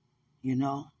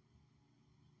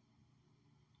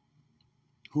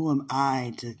 Who am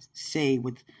I to say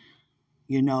with,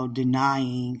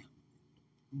 denying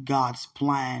God's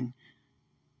plan?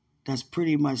 That's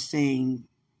pretty much saying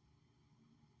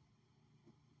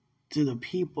to the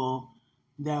people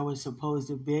that were supposed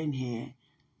to have been here,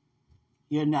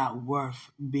 you're not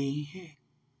worth being here.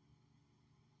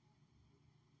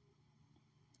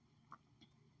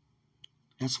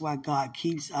 That's why God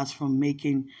keeps us from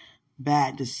making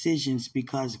bad decisions,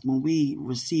 because when we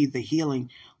receive the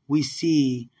healing, we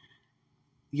see,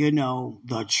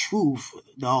 the truth,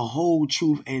 the whole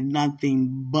truth, and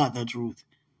nothing but the truth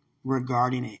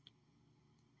regarding it.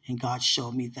 And God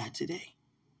showed me that today.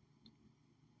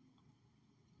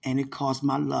 And it caused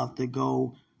my love to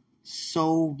go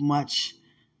so much,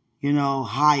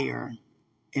 higher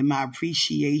in my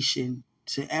appreciation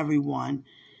to everyone,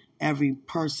 every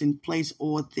person, place,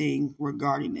 or thing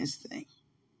regarding this thing.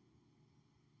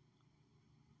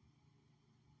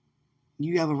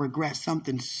 You ever regret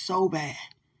something so bad?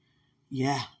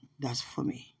 Yeah, that's for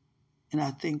me. And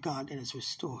I thank God that it's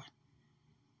restored.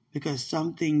 Because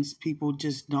some things people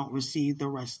just don't receive the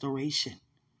restoration.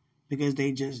 Because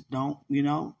they just don't,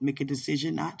 make a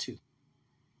decision not to.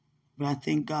 But I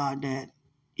thank God that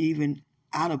even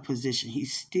out of position, he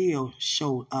still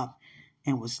showed up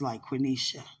and was like,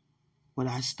 Quenisha, what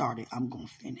I started, I'm going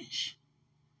to finish.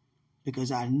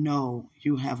 Because I know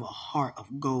you have a heart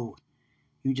of gold.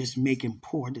 You're just making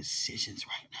poor decisions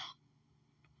right now.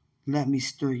 Let me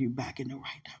stir you back in the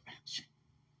right direction.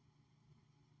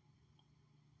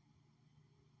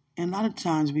 And a lot of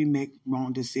times we make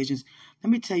wrong decisions. Let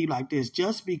me tell you like this.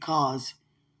 Just because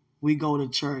we go to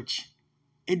church,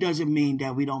 it doesn't mean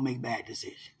that we don't make bad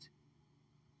decisions.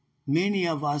 Many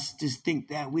of us just think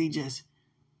that we just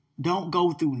don't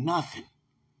go through nothing.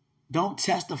 Don't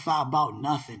testify about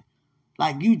nothing.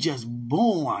 Like you just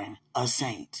born a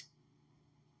saint.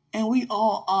 And we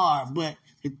all are. But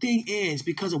the thing is,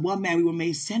 because of one man, we were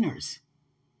made sinners.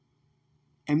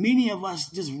 And many of us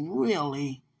just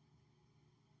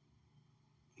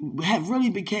have really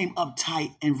became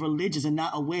uptight and religious and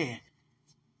not aware.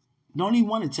 Don't even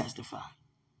want to testify.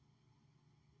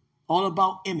 All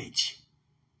about image.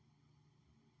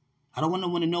 I don't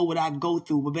want to know what I go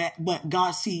through, but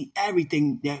God sees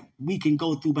everything that we can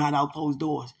go through behind our closed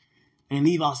doors and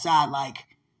leave outside like,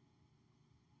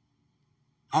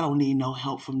 I don't need no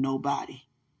help from nobody.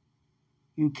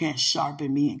 You can't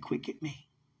sharpen me and quicken me.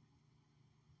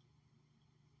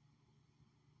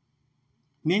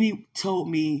 Many told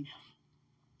me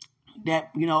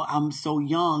that, I'm so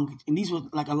young, and these were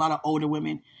like a lot of older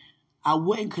women. I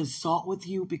wouldn't consult with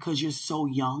you because you're so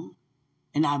young,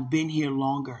 and I've been here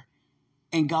longer.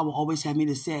 And God will always have me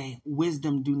to say,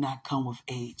 wisdom do not come with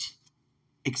age.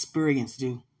 Experience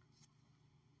do.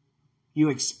 You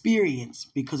experience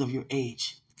because of your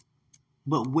age,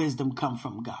 but wisdom comes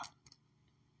from God.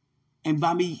 And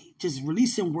by me just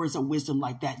releasing words of wisdom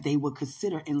like that, they will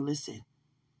consider and listen.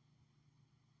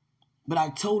 But I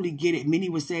totally get it. Many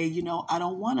would say, I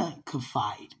don't want to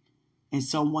confide in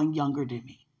someone younger than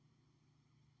me.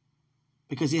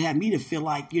 Because it had me to feel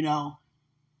like,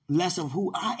 less of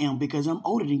who I am because I'm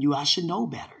older than you. I should know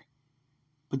better.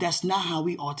 But that's not how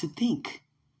we ought to think.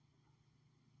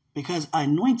 Because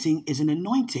anointing is an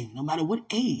anointing, no matter what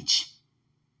age.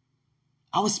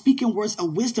 I was speaking words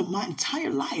of wisdom my entire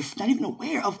life, not even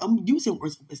aware of I'm using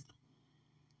words of wisdom.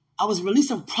 I was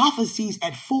releasing prophecies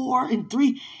at 4 and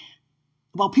 3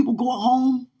 about people going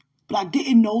home, but I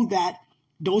didn't know that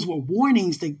those were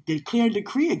warnings to declare and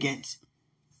decree against.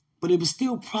 But it was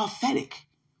still prophetic.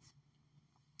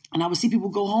 And I would see people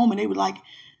go home and they would like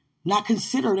not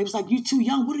consider. They was like, you too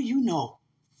young. What do you know?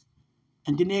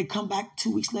 And then they'd come back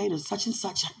 2 weeks later, such and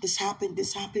such, this happened.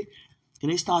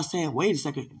 And they start saying, wait a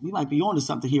second, we might be on to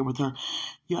something here with her.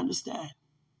 You understand?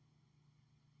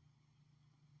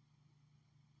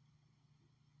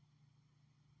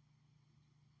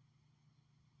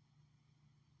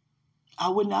 I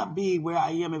would not be where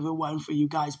I am if it wasn't for you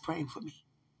guys praying for me.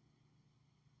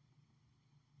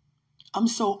 I'm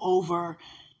so over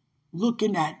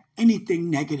looking at anything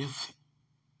negative,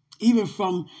 even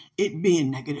from it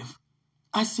being negative.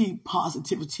 I see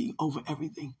positivity over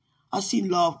everything. I see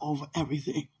love over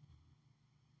everything.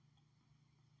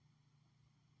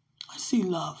 I see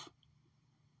love.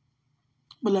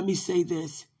 But let me say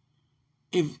this.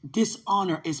 If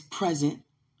dishonor is present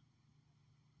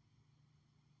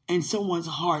in someone's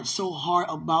heart so hard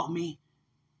about me,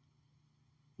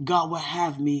 God will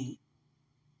have me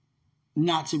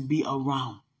not to be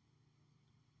around.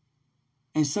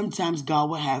 And sometimes God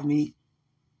will have me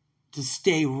to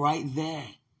stay right there,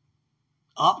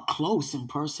 up close and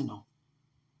personal.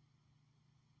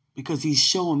 Because he's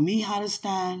showing me how to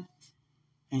stand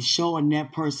and showing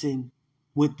that person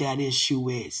what that issue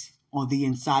is on the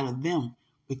inside of them,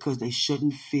 because they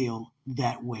shouldn't feel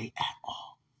that way at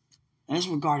all. And that's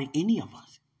regarding any of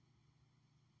us.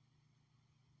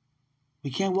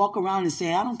 We can't walk around and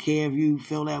say, I don't care if you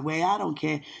feel that way. I don't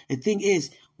care. The thing is,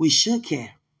 we should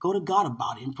care. Go to God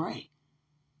about it and pray.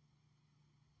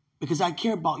 Because I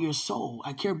care about your soul.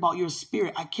 I care about your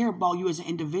spirit. I care about you as an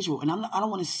individual. And I don't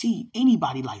want to see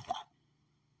anybody like that.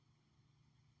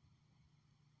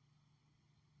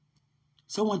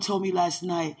 Someone told me last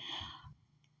night,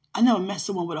 I never met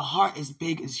someone with a heart as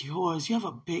big as yours. You have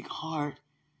a big heart.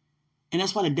 And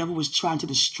that's why the devil was trying to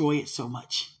destroy it so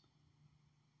much.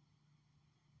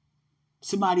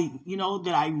 Somebody,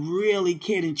 that I really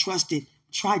cared and trusted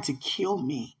tried to kill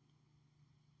me.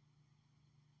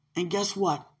 And guess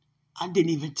what? I didn't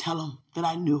even tell him that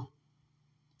I knew.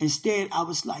 Instead, I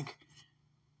was like,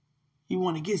 you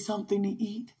want to get something to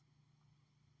eat?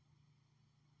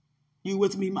 You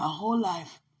with me my whole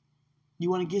life. You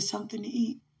want to get something to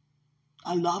eat?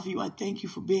 I love you. I thank you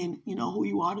for being, who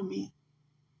you are to me.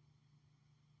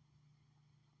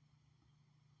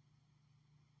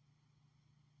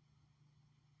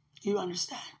 You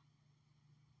understand?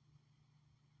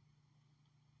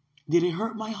 Did it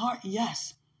hurt my heart?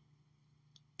 Yes.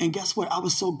 And guess what? I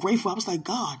was so grateful. I was like,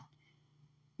 God,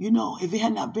 if it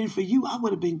had not been for you, I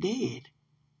would have been dead.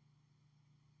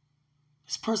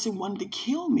 This person wanted to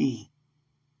kill me.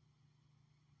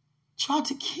 Tried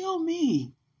to kill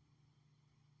me.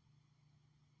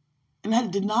 And I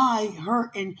had to deny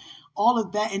her and all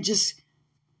of that and just,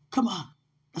 come on,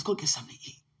 let's go get something to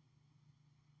eat.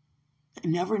 I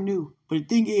never knew. But the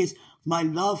thing is, my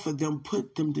love for them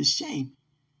put them to shame.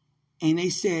 And they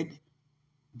said,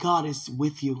 God is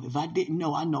with you. If I didn't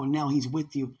know, I know now he's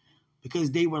with you. Because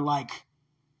they were like,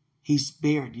 he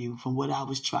spared you from what I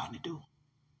was trying to do.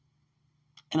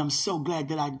 And I'm so glad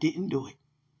that I didn't do it.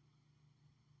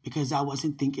 Because I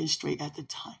wasn't thinking straight at the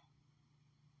time.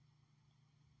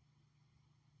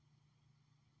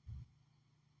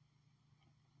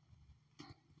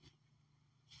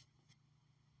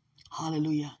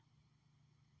 Hallelujah.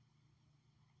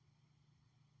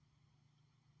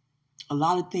 A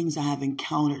lot of things I have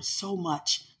encountered so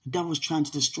much. The devil was trying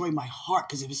to destroy my heart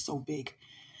because it was so big.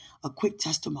 A quick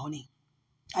testimony.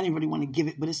 I didn't really want to give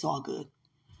it, but it's all good.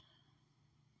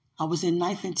 I was in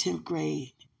 9th and 10th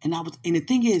grade. And the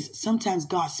thing is, sometimes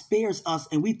God spares us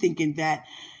and we thinking that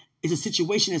it's a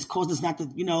situation that's causing us not to,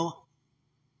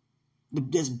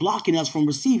 that's blocking us from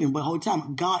receiving. But the whole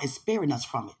time, God is sparing us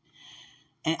from it.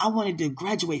 And I wanted to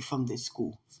graduate from this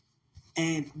school.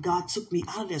 And God took me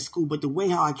out of that school. But the way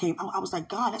how I came, I was like,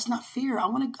 God, that's not fair.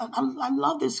 I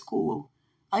love this school.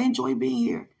 I enjoy being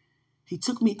here. He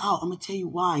took me out. I'm going to tell you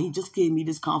why. He just gave me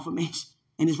this confirmation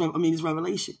and this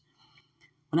revelation.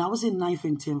 When I was in 9th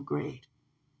and 10th grade,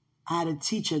 I had a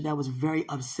teacher that was very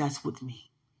obsessed with me.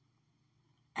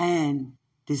 And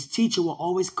this teacher will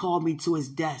always call me to his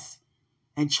desk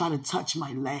and try to touch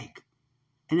my leg.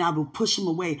 And I would push him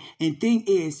away. And the thing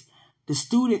is, the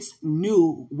students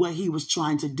knew what he was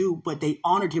trying to do, but they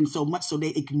honored him so much so they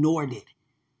ignored it.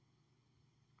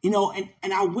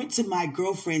 And I went to my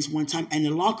girlfriends one time in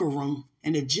the locker room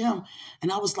in the gym,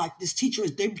 and I was like, this teacher,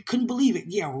 they couldn't believe it.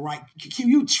 Yeah, right.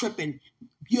 You tripping.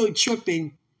 You're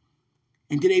tripping.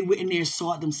 And then they went in there and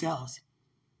saw it themselves.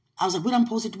 I was like, what am I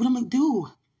supposed to do? What am I going to do?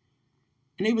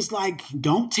 And they was like,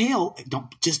 don't tell.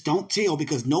 Don't tell,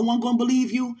 because no one going to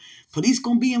believe you. Police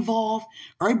going to be involved.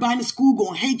 Everybody in the school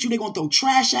going to hate you. They're going to throw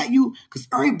trash at you because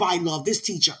everybody loved this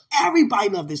teacher. Everybody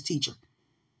loved this teacher.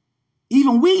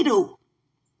 Even we do.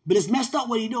 But it's messed up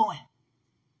what he doing.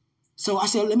 So I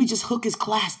said, let me just hook his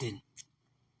class then.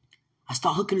 I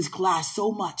started hooking his class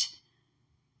so much.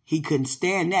 He couldn't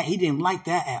stand that. He didn't like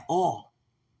that at all.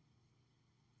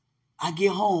 I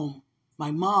get home. My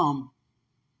mom,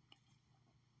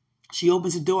 she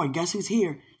opens the door. Guess who's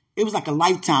here? It was like a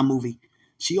Lifetime movie.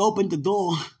 She opened the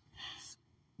door.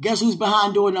 Guess who's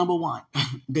behind door number 1?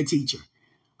 The teacher.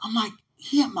 I'm like,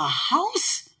 he at my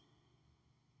house?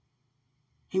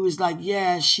 He was like,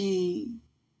 yeah, she,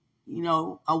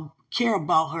 I care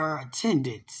about her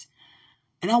attendance.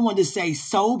 And I wanted to say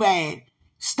so bad,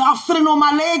 stop feeling on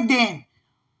my leg then.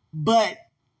 But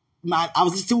I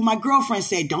was listening to what my girlfriend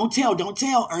said. Don't tell.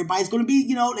 Everybody's going to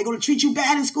be, they're going to treat you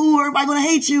bad in school. Everybody's going to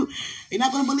hate you. They're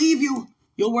not going to believe you.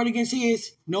 Your word against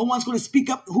his. No one's going to speak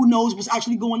up. Who knows what's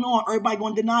actually going on? Everybody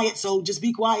going to deny it. So just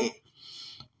be quiet.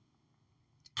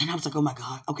 And I was like, oh my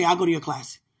God. Okay, I'll go to your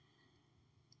class.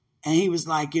 And he was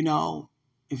like,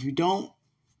 if you don't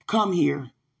come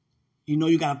here,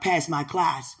 you got to pass my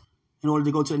class in order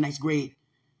to go to the next grade.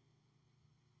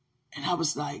 And I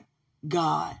was like,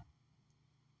 God,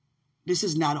 this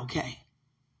is not okay.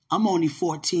 I'm only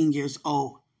 14 years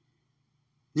old.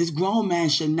 This grown man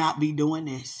should not be doing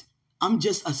this. I'm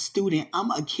just a student. I'm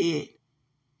a kid.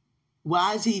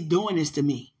 Why is he doing this to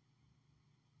me?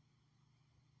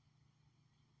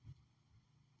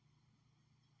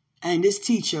 And this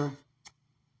teacher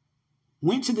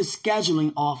went to the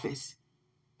scheduling office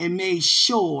and made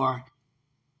sure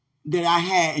that I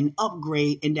had an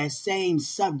upgrade in that same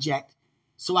subject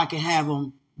so I could have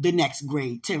them the next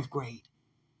grade, 10th grade.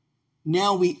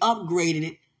 Now we upgraded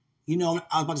it. I was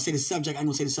about to say the subject. I'm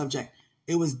going to say the subject.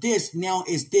 It was this. Now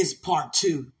it's this part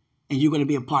 2. And you're going to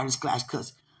be a part of this class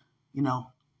because, I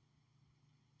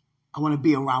want to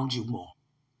be around you more.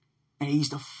 And he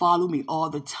used to follow me all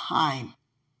the time.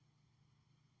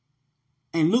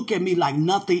 And look at me like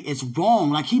nothing is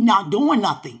wrong. Like he's not doing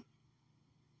nothing.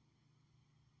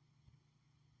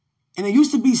 And there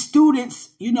used to be students,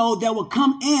 that would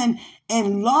come in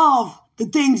and love the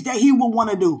things that he would want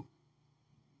to do.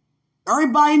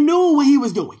 Everybody knew what he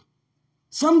was doing.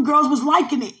 Some girls was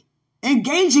liking it,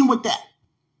 engaging with that.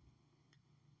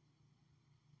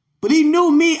 But he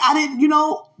knew me. I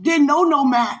didn't know no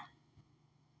man.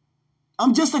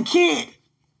 I'm just a kid.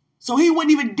 So he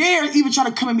wouldn't even dare even try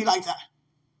to come at me like that.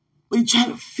 But he tried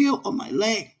to feel on my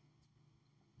leg.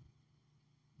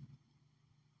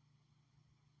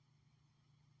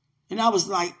 And I was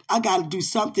like, I got to do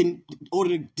something in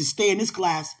order to stay in this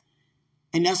class.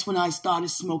 And that's when I started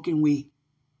smoking weed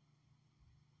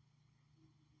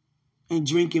and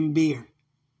drinking beer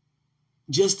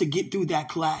just to get through that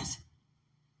class.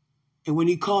 And when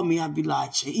he called me, I'd be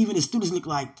like, even the students look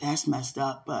like, that's messed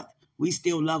up, but we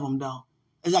still love him though.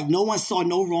 It's like no one saw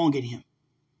no wrong in him.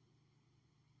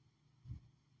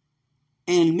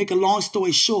 And make a long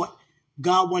story short,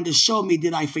 God wanted to show me,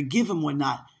 did I forgive him or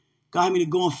not? God had me to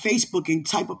go on Facebook and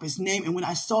type up his name. And when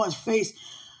I saw his face,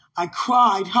 I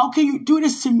cried. How can you do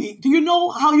this to me? Do you know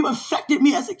how you affected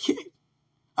me as a kid?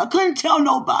 I couldn't tell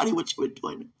nobody what you were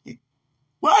doing to me.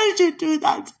 Why did you do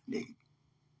that to me?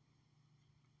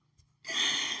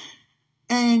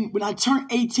 And when I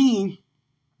turned 18,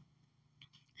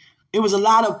 it was a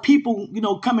lot of people,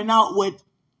 coming out with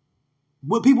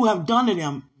what people have done to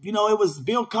them. It was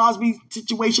Bill Cosby's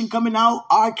situation coming out,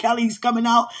 R. Kelly's coming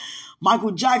out,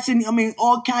 Michael Jackson.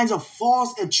 All kinds of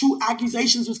false and true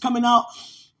accusations was coming out.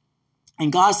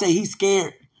 And God said he's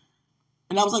scared.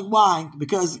 And I was like, why?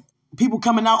 Because people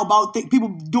coming out about people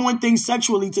doing things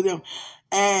sexually to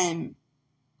them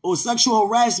or sexual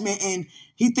harassment. And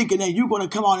he thinking that you're going to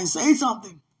come out and say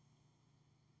something.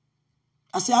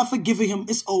 I said, I've forgiven him.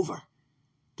 It's over.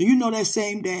 Do you know that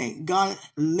same day, God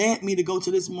led me to go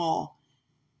to this mall.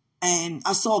 And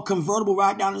I saw a convertible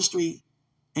right down the street.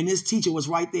 And this teacher was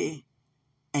right there.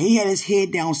 And he had his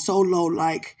head down so low,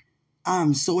 like,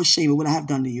 I'm so ashamed of what I have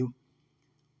done to you.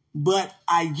 But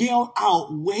I yelled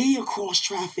out way across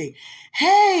traffic,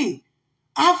 hey,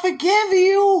 I forgive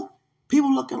you.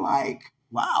 People looking like,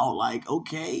 wow, like,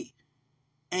 okay.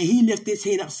 And he lifted his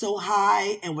head up so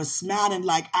high and was smiling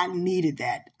like, I needed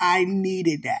that. I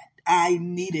needed that. I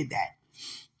needed that.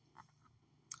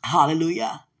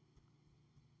 Hallelujah.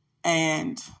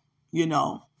 And,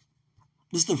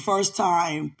 this is the first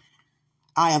time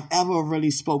I have ever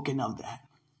really spoken of that.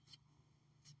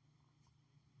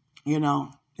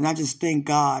 And I just thank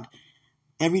God.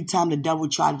 Every time the devil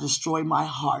tried to destroy my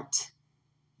heart,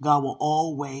 God will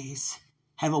always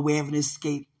have a way of an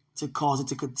escape to cause it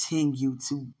to continue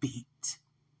to beat.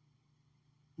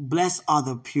 Blessed are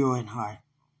the pure in heart,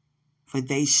 for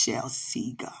they shall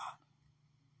see God.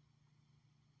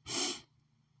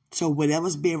 So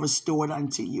whatever's being restored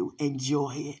unto you,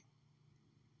 enjoy it.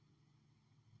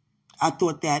 I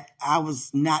thought that I was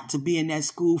not to be in that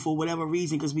school for whatever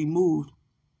reason because we moved.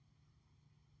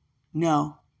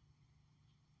 No.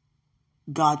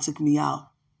 God took me out.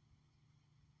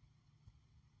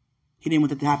 He didn't want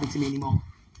that to happen to me anymore.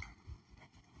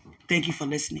 Thank you for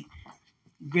listening.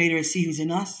 Greater is he who's in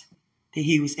us than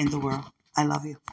he who's in the world. I love you.